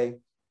next day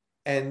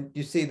and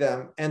you see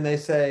them and they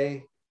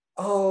say,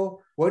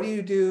 oh, what do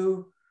you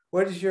do?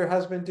 What does your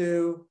husband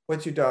do?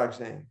 What's your dog's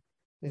name?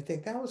 They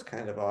think that was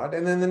kind of odd.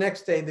 And then the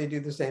next day they do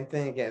the same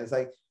thing again. It's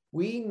like,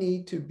 we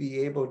need to be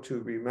able to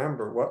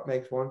remember what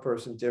makes one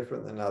person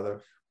different than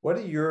another. What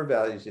are your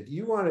values? If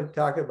you want to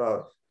talk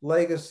about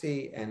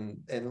legacy and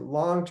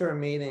long-term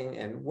meaning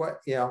and what,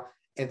 you know,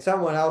 and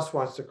someone else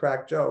wants to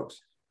crack jokes,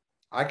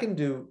 I can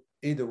do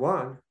either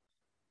one,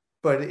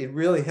 but it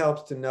really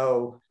helps to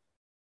know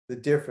the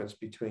difference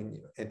between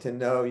you and to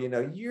know, you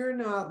know, you're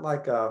not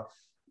like a,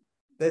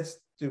 let's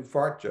do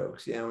fart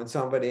jokes, you know, and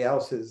somebody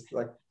else is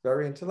like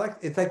very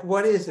intellect. It's like,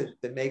 what is it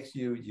that makes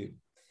you you?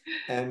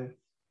 And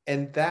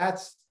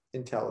that's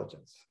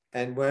intelligence.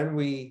 And when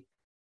we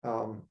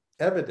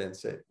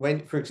evidence it,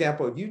 when, for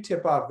example, if you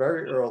tip off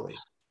very early,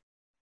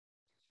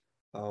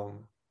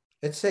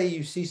 let's say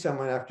you see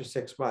someone after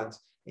 6 months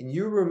and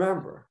you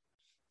remember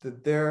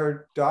that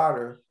their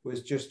daughter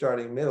was just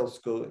starting middle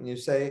school, and you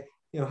say,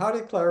 you know, how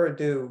did Clara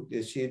do?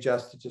 Is she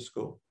adjusted to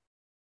school?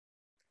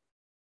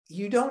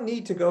 You don't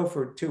need to go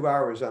for 2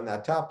 hours on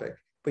that topic,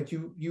 but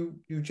you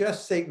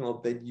just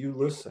signaled that you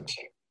listen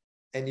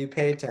and you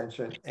pay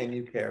attention and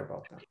you care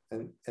about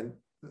them. And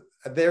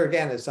there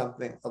again is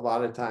something a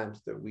lot of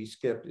times that we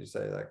skip. You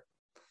say like,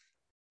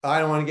 I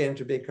don't want to get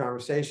into a big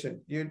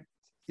conversation. You're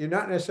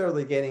not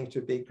necessarily getting to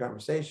a big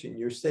conversation.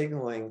 You're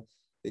signaling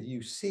that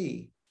you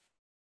see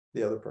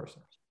the other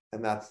person.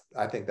 And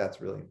I think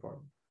that's really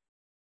important.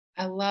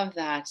 I love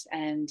that.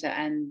 And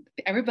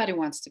everybody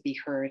wants to be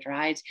heard,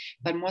 right?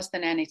 But most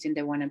than anything,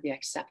 they want to be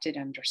accepted,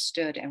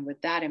 understood. And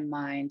with that in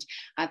mind,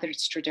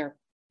 others through their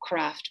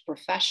craft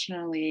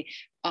professionally,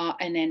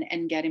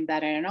 and getting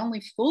better, and only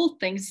fool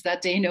things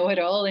that they know it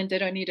all and they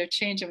don't need to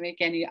change or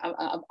make any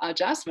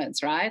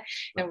adjustments, right?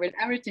 And with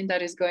everything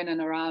that is going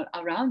on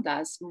around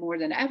us, more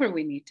than ever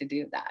we need to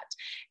do that.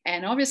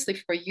 And obviously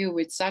for you,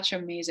 with such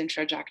amazing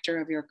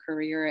trajectory of your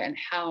career and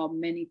how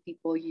many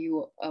people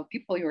you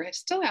are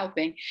still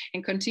helping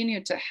and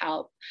continue to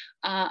help,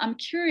 I'm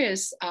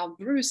curious,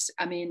 Bruce,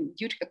 I mean,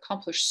 you'd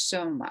accomplished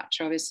so much.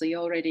 Obviously you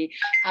already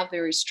have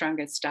very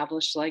strong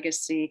established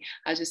legacy.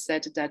 I just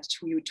said that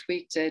you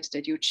tweaked it,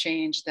 that you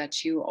changed,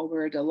 that you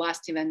over the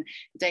last even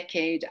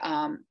decade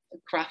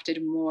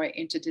crafted more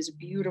into this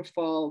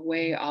beautiful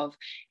way of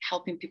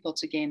helping people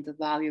to gain the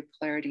value,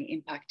 clarity,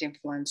 impact,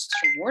 influence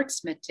through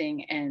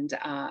wordsmithing, and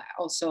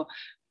also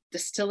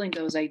distilling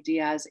those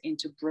ideas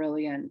into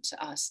brilliant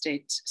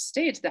states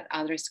that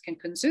others can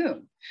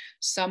consume.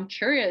 So I'm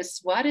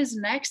curious, what is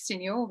next in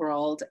your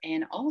world?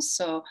 And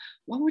also,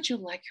 what would you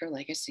like your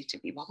legacy to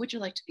be? What would you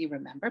like to be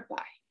remembered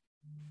by?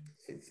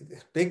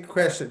 Big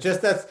question.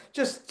 Just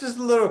a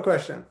little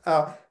question.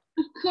 Of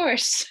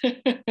course.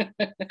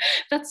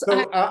 That's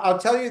so I'll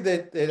tell you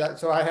that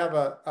so I have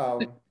a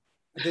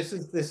this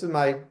is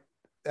my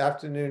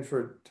afternoon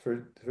for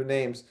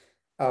names.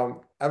 I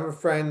have a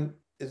friend,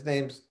 his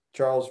name's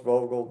Charles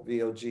Vogel,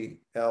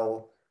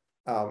 Vogl.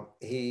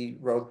 He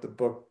wrote the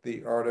book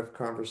The Art of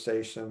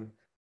Conversation.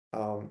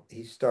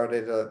 He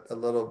started a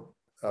little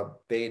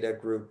beta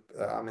group.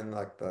 I'm in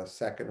like the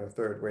second or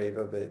third wave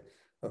of it,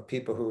 of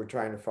people who were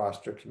trying to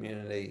foster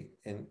community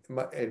in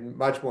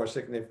much more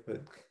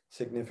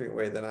significant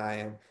way than I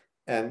am.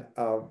 And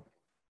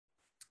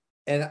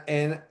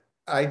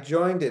I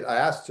joined it. I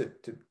asked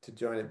to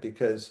join it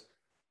because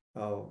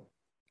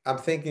I'm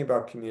thinking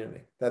about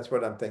community. That's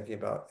what I'm thinking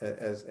about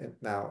as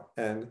now.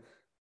 And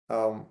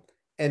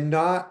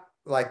not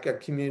like a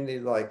community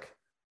like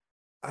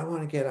I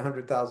want to get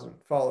 100,000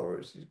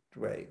 followers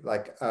way,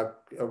 like a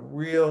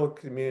real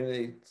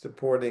community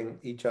supporting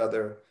each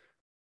other.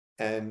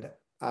 And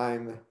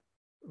I'm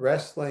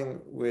wrestling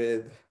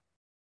with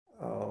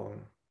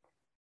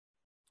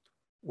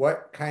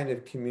what kind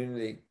of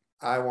community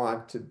I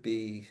want to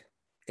be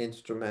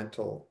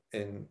instrumental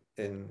in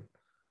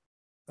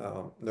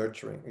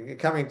nurturing,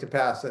 coming to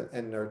pass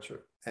and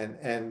nurture.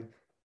 And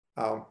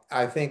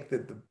I think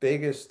that the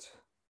biggest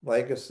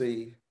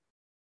legacy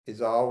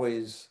is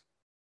always,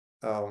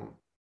 do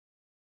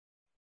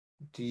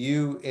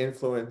you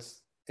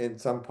influence in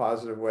some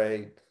positive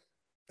way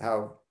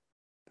how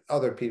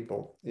other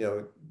people, you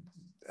know,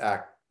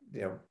 act,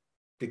 you know,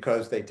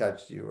 because they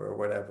touched you or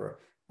whatever.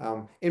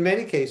 In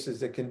many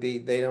cases, it can be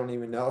they don't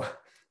even know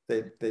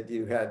that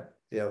you had,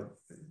 you know,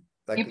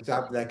 like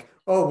example, like,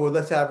 oh, well,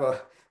 let's have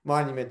a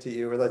monument to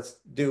you, or let's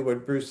do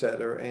what Bruce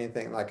said, or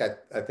anything. Like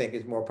I think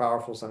is more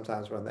powerful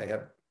sometimes when they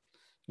have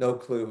no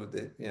clue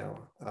that, you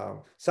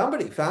know,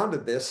 somebody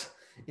founded this,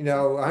 you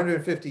know,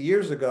 150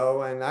 years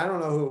ago, and I don't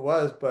know who it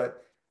was,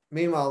 but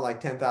meanwhile, like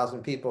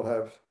 10,000 people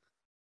have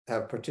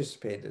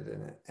participated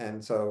in it.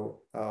 And so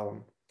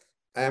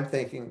I am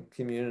thinking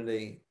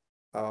community.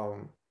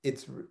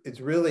 It's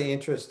really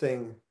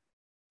interesting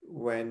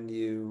when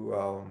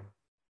you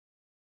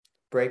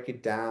break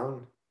it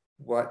down.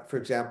 What, for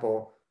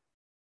example,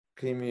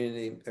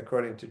 community,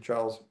 according to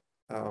Charles,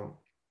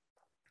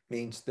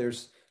 means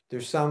there's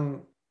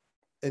some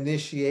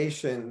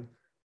initiation,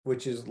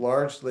 which is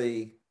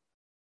largely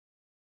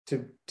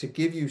to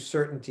give you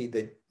certainty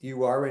that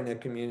you are in a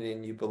community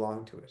and you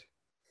belong to it.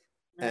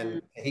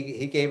 And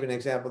he gave an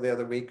example the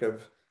other week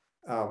of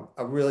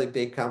a really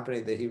big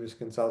company that he was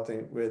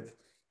consulting with,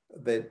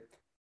 that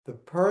the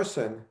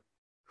person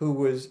who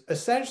was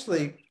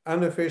essentially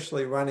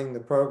unofficially running the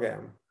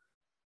program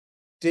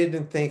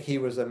didn't think he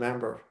was a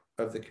member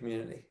of the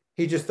community.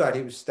 He just thought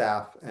he was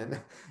staff,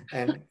 and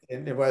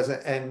it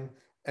wasn't.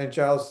 And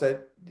Charles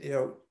said,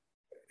 are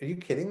you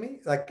kidding me?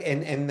 Like,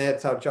 and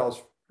that's how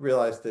Charles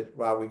realized that,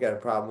 wow, we got a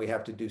problem. We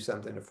have to do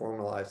something to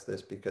formalize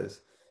this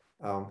because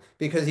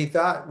he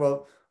thought,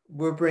 well,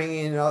 we're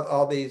bringing in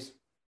all these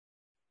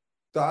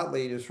thought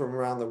leaders from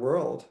around the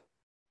world.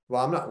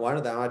 Well, I'm not one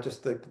of them. I'm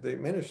just the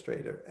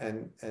administrator.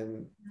 And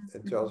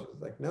Charles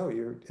was like, no,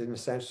 you're the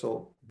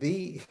essential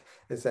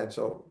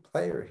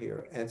player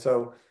here. And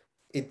so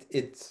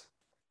it's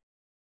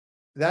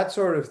that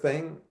sort of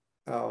thing.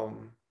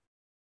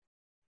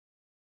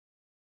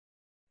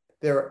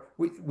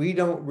 We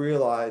don't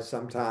realize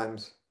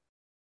sometimes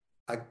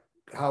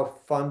how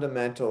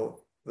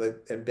fundamental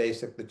and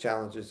basic the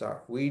challenges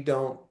are. We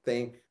don't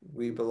think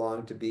we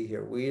belong to be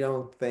here. We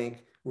don't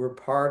think we're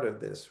part of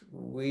this.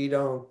 We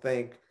don't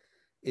think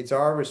it's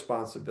our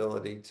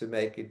responsibility to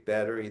make it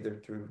better, either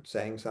through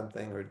saying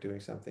something or doing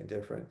something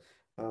different.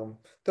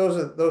 Those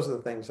are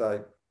the things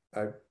I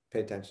pay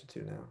attention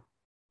to now.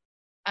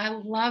 I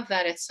love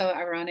that. It's so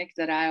ironic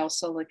that I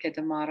also look at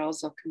the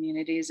models of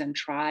communities and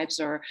tribes,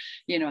 or,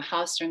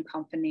 how certain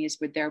companies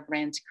with their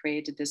brands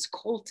created this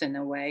cult in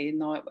a way,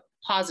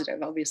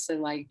 positive, obviously,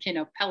 like,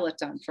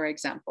 Peloton, for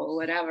example,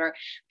 whatever,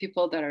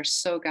 people that are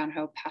so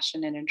gung-ho,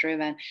 passionate and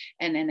driven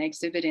and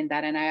exhibiting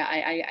that. And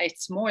I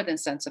it's more than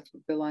sense of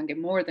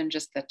belonging, more than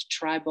just that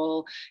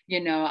tribal,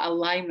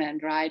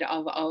 alignment, right,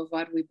 of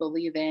what we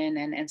believe in,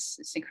 and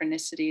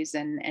synchronicities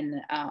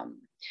and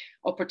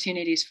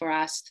opportunities for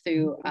us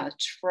to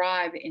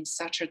thrive in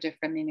such a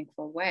different,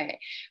 meaningful way.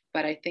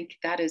 But I think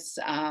that is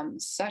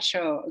such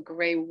a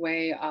great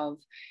way of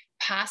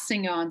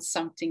passing on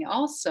something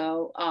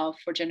also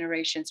for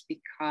generations,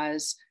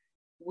 because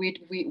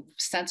we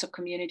sense of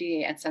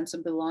community and sense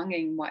of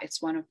belonging,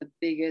 it's one of the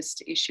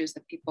biggest issues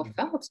that people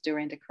felt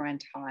during the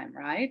current time,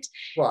 right?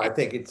 Well, I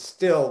think it's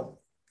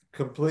still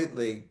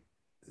completely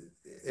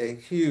a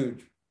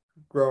huge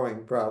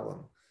growing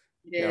problem.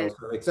 So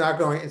it's not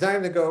going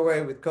to go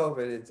away with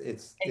COVID.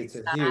 It's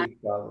a huge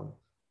problem.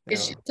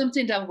 It's just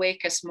something that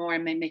wake us more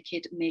and make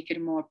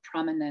it more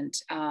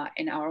prominent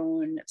in our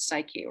own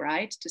psyche,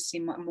 right? To see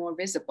more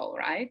visible,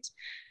 right?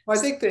 Well,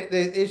 I think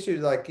the issue,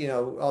 like,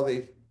 all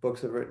these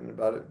books have written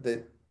about it,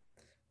 that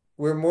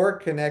we're more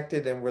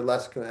connected and we're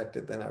less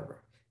connected than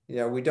ever.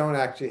 We don't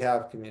actually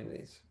have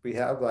communities. We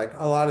have, like,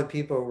 a lot of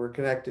people we're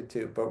connected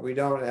to, but we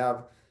don't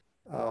have,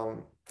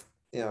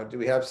 do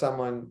we have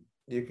someone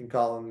you can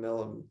call in the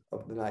middle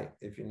of the night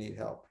if you need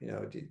help?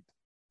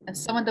 And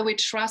someone that we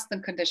trust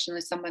unconditionally,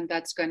 someone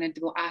that's going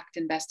to act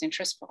in best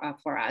interest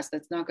for us,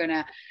 that's not going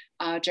to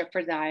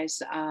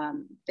jeopardize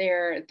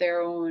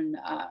their own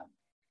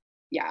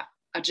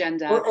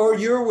agenda. Or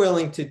you are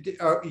willing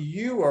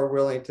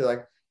to,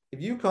 like,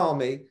 if you call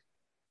me,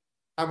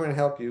 I'm going to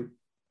help you,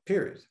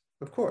 period.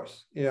 Of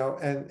course, and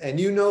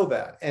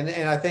that.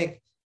 And I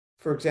think,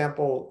 for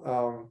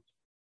example,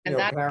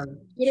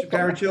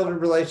 parent-children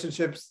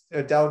relationships,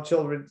 adult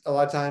children, a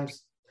lot of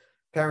times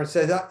parents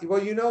say,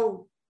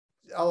 well,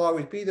 I'll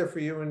always be there for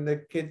you. And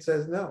the kid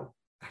says, no,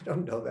 I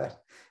don't know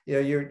that.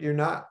 You're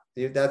not,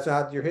 that's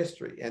not your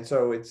history. And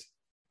so it's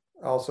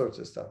all sorts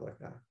of stuff like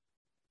that.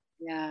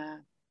 Yeah.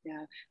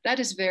 That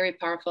is very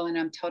powerful. And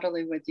I'm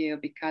totally with you,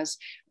 because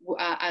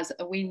as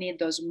we need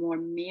those more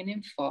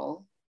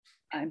meaningful,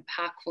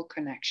 impactful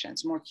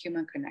connections, more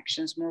human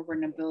connections, more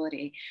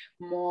vulnerability,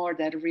 more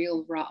that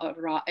real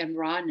raw and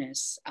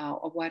rawness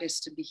of what is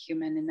to be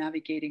human and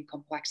navigating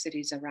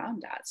complexities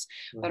around us,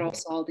 but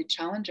also all the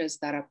challenges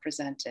that are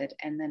presented.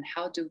 And then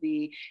how do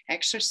we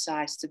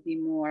exercise to be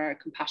more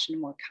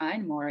compassionate, more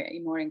kind, more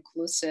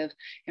inclusive,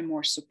 and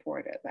more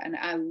supportive? And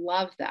I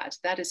love that.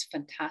 That is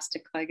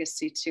fantastic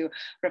legacy to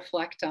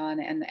reflect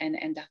on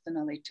and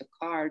definitely to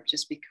carve,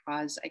 just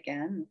because,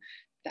 again,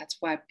 that's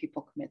why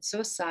people commit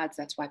suicides.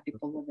 That's why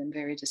people live in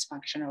very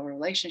dysfunctional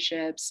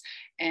relationships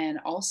and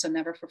also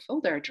never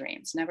fulfill their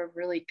dreams, never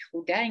really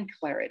gain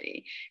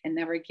clarity, and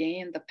never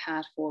gain the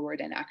path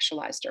forward and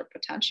actualize their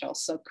potential.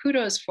 So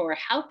kudos for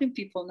helping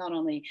people not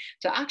only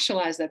to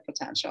actualize their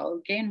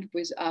potential, gain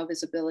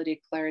visibility,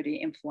 clarity,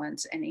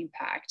 influence, and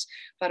impact,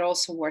 but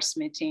also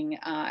wordsmithing.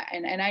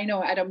 And I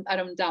know I don't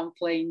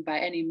downplaying by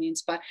any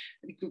means, but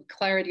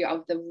clarity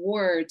of the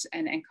words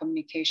and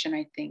communication,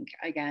 I think,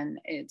 again,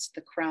 it's the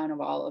crown of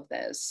all of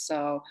this.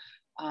 So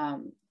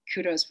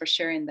kudos for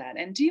sharing that.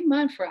 And do you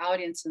mind, for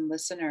audience and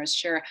listeners,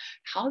 share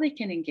how they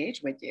can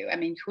engage with you? I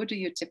mean, who do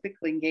you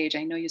typically engage?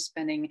 I know you're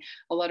spending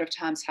a lot of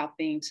times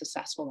helping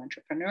successful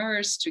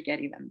entrepreneurs to get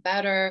even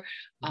better,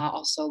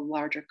 also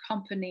larger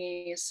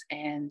companies.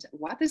 And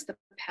what is the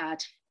path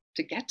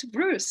to get to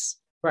Bruce?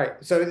 Right.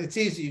 So it's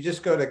easy. You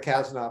just go to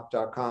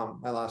Kasanoff.com,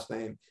 my last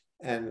name,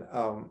 and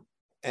I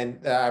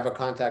have a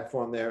contact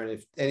form there. And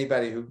if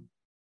anybody who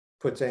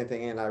puts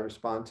anything in, I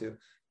respond to.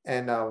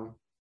 And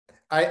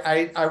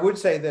I would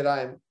say that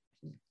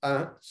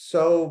I'm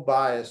so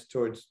biased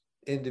towards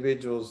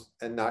individuals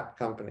and not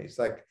companies.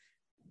 Like,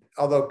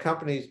 although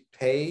companies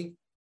pay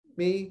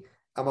me,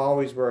 I'm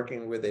always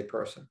working with a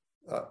person,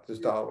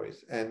 just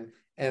always. And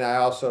I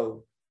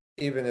also,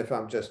 even if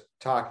I'm just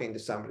talking to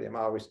somebody, I'm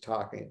always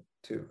talking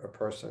to a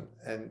person.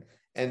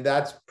 And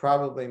that's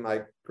probably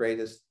my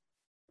greatest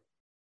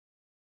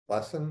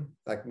lesson,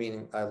 like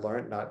meaning I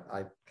learned, not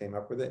I came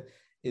up with it,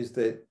 is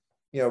that,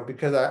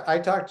 because I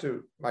talk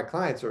to my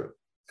clients, or,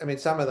 I mean,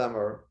 some of them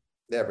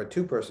they have a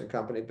 2-person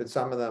company, but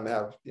some of them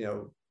have,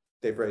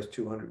 they've raised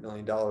 $200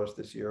 million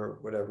this year or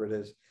whatever it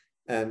is.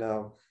 And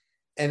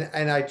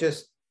I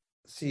just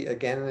see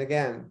again and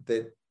again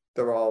that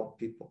they're all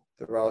people,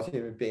 they're all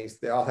human beings.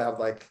 They all have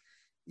like,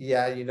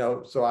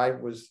 so I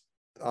was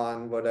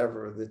on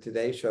whatever, the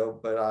Today Show,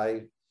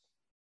 but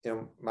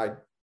my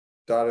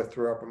daughter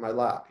threw up in my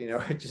lap,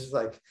 it's just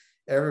like,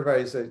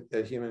 everybody's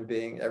a human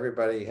being.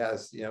 Everybody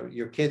has,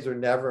 your kids are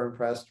never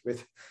impressed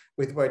with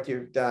what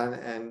you've done.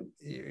 And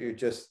you're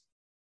just,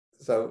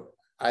 so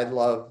I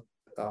love,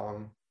 I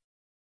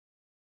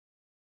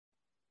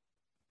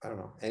don't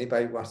know,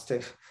 anybody wants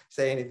to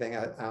say anything.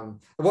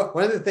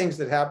 One of the things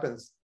that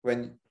happens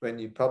when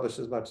you publish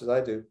as much as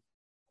I do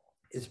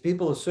is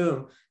people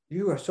assume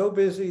you are so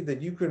busy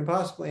that you couldn't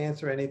possibly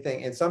answer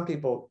anything. And some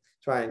people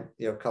try and,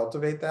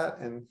 cultivate that.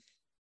 And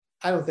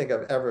I don't think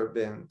I've ever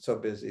been so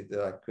busy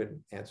that I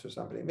couldn't answer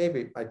somebody.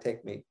 Maybe it might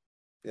take me,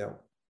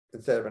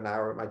 instead of an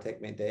hour, it might take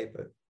me a day,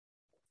 but,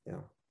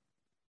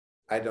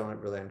 I don't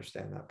really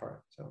understand that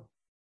part. So.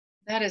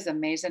 That is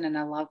amazing. And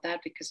I love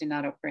that because you're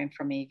not operating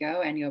from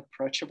ego and you're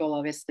approachable.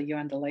 Obviously, you're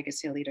on the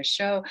Legacy Leader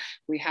Show.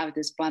 We have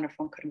this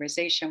wonderful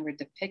conversation. We're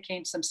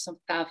depicting some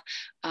stuff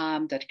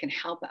that can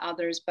help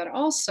others. But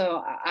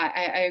also,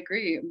 I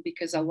agree,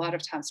 because a lot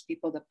of times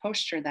people, the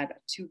posture that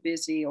are too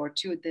busy or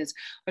too this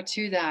or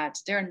too that,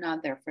 they're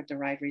not there for the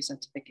right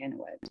reason to begin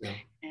with. Yeah.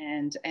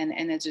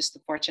 And it's just a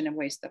fortunate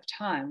waste of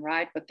time,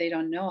 right? But they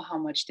don't know how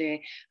much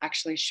they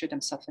actually shoot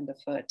themselves in the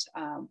foot.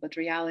 But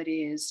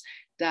reality is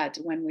that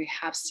when we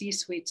have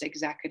C-suite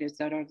executives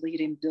that are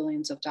leading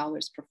billions of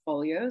dollars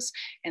portfolios,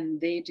 and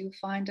they do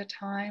find a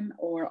time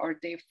or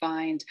they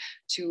find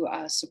to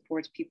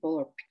support people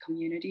or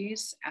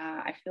communities,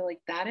 I feel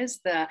like that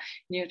is the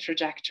new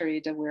trajectory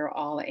that we're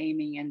all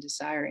aiming and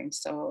desiring.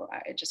 So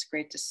it's just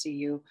great to see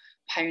you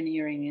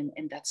pioneering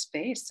in that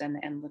space and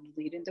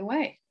leading the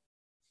way.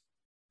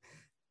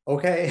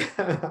 Okay.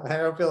 I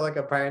don't feel like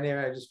a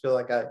pioneer. I just feel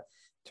like I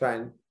try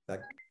and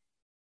like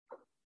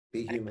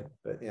be human,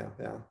 but yeah.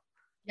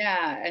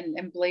 Yeah,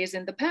 and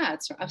blazing the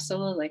paths,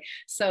 absolutely.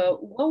 So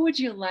what would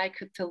you like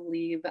to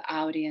leave the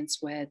audience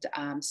with,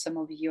 some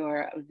of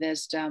your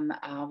wisdom,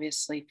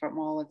 obviously, from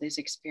all of these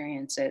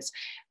experiences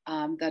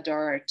that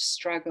are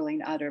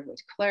struggling either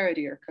with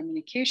clarity or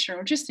communication,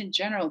 or just in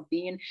general,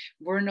 being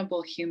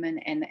vulnerable human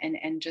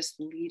and just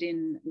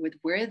leading with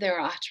where they're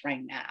at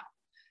right now?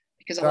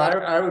 Because so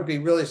I would be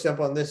really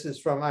simple, and this is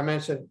from, I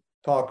mentioned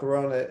Paul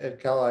Corona at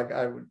Kellogg.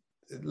 I would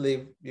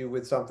leave you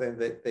with something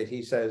that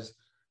he says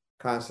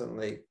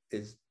constantly,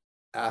 is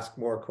ask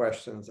more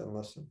questions and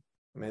listen.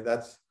 I mean,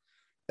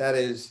 that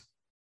is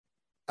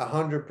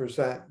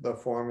 100% the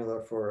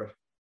formula for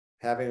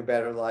having a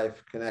better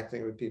life,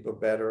 connecting with people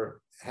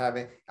better,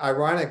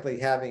 ironically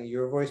having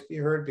your voice be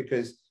heard,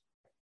 because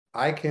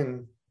I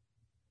can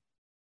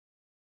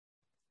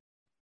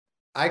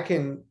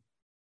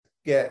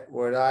get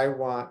what I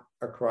want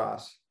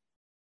across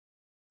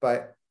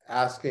by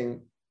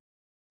asking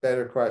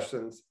better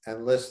questions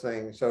and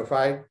listening. So if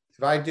I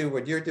do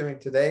what you're doing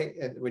today,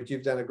 and what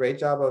you've done a great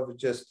job of,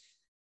 just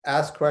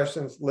ask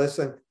questions,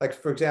 listen. Like,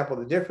 for example,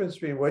 the difference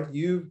between what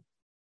you've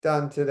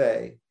done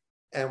today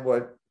and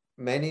what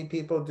many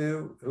people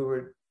do who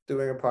are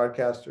doing a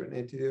podcast or an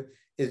interview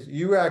is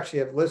you actually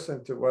have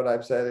listened to what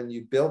I've said and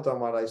you built on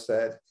what I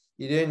said.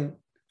 You didn't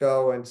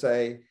go and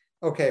say,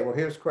 okay, well,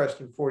 here's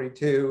question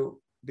 42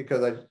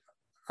 because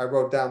I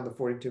wrote down the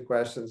 42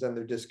 questions and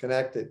they're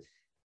disconnected.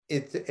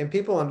 And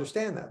people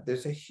understand that.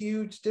 There's a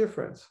huge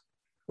difference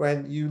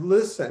when you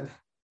listen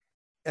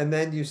and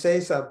then you say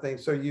something.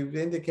 So you've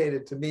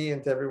indicated to me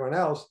and to everyone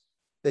else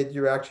that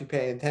you're actually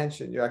paying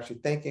attention. You're actually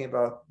thinking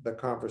about the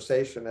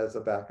conversation as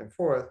a back and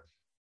forth.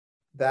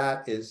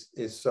 That is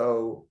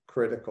so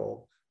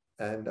critical.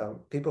 And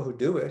people who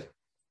do it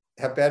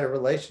have better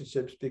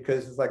relationships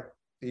because it's like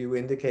you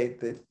indicate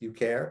that you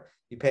care,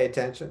 you pay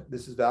attention.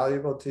 This is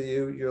valuable to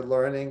you. You're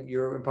learning,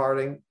 you're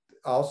imparting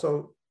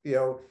also,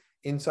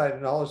 insight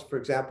and knowledge. For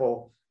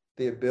example,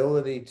 the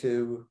ability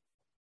to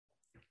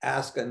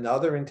ask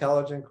another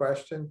intelligent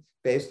question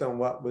based on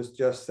what was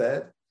just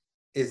said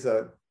is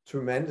a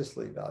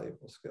tremendously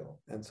valuable skill.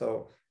 And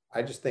so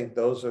I just think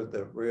those are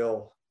the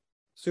real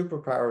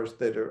superpowers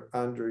that are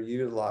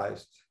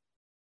underutilized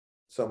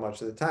so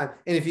much of the time.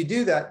 And if you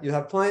do that, you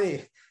have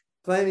plenty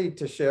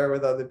to share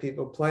with other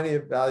people, plenty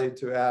of value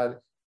to add.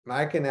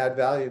 I can add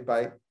value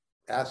by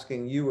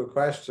asking you a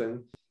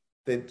question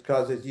that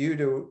causes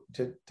you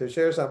to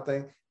share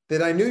something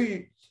that I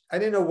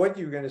didn't know what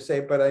you were going to say,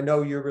 but I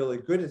know you're really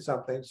good at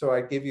something. So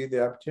I give you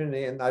the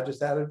opportunity and I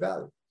just added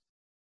value.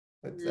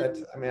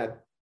 It's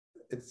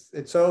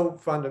so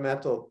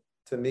fundamental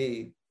to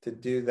me to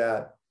do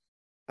that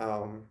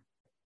And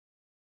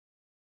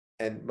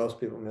most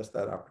people miss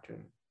that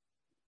opportunity.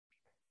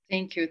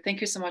 Thank you.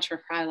 Thank you so much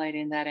for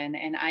highlighting that.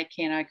 And I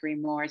cannot agree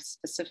more,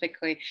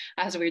 specifically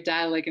as we're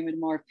dialoguing with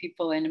more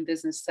people in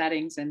business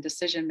settings and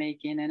decision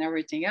making and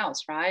everything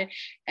else, right?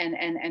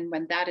 And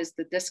when that is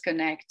the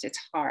disconnect, it's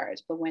hard.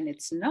 But when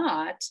it's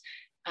not,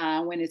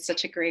 when it's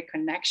such a great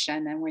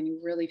connection and when you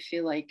really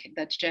feel like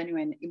that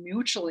genuine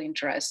mutual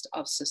interest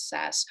of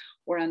success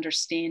or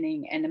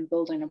understanding and then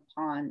building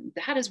upon,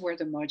 that is where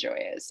the mojo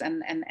is.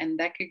 And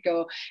that could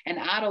go and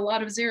add a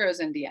lot of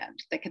zeros in the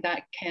end.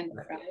 That can,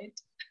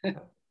 right?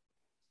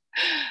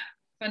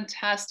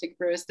 Fantastic,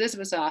 Bruce. This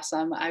was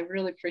awesome. I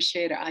really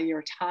appreciate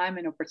your time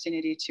and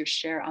opportunity to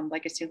share on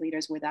legacy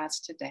leaders with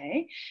us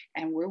today.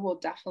 And we will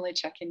definitely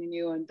check in on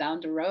you down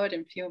the road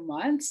in a few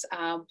months.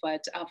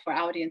 But for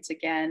audience,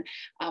 again,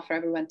 for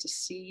everyone to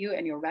see you,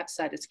 and your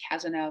website is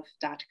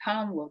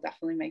kasanoff.com. We'll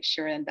definitely make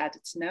sure and that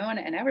it's known.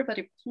 And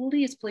everybody,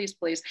 please, please,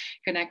 please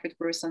connect with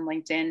Bruce on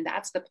LinkedIn.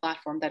 That's the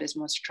platform that is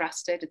most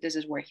trusted. This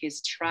is where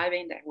he's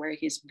thriving, where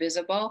he's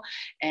visible,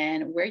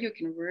 and where you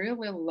can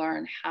really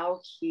learn how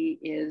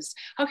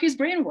his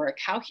brain work,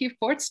 how he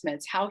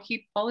wordsmiths, how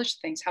he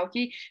polished things, how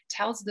he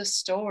tells the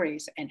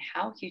stories, and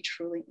how he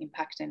truly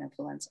impacts and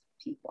influences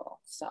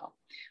people. So,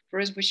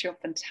 Bruce, wish you a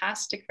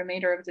fantastic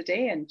remainder of the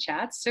day and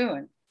chat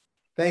soon.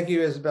 Thank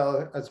you,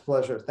 Isabella. It's a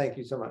pleasure. Thank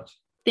you so much.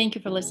 Thank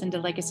you for listening to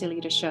Legacy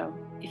Leader Show.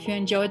 If you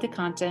enjoyed the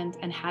content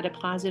and had a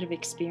positive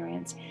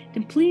experience,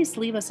 then please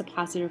leave us a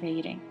positive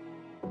rating.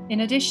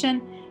 In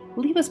addition,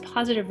 leave us a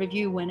positive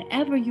review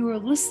whenever you are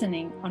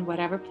listening on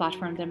whatever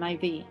platform there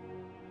might be.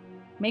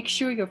 Make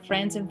sure your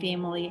friends and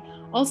family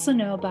also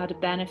know about the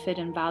benefit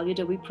and value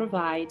that we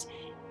provide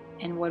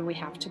and what we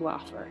have to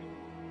offer.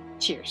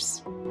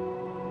 Cheers.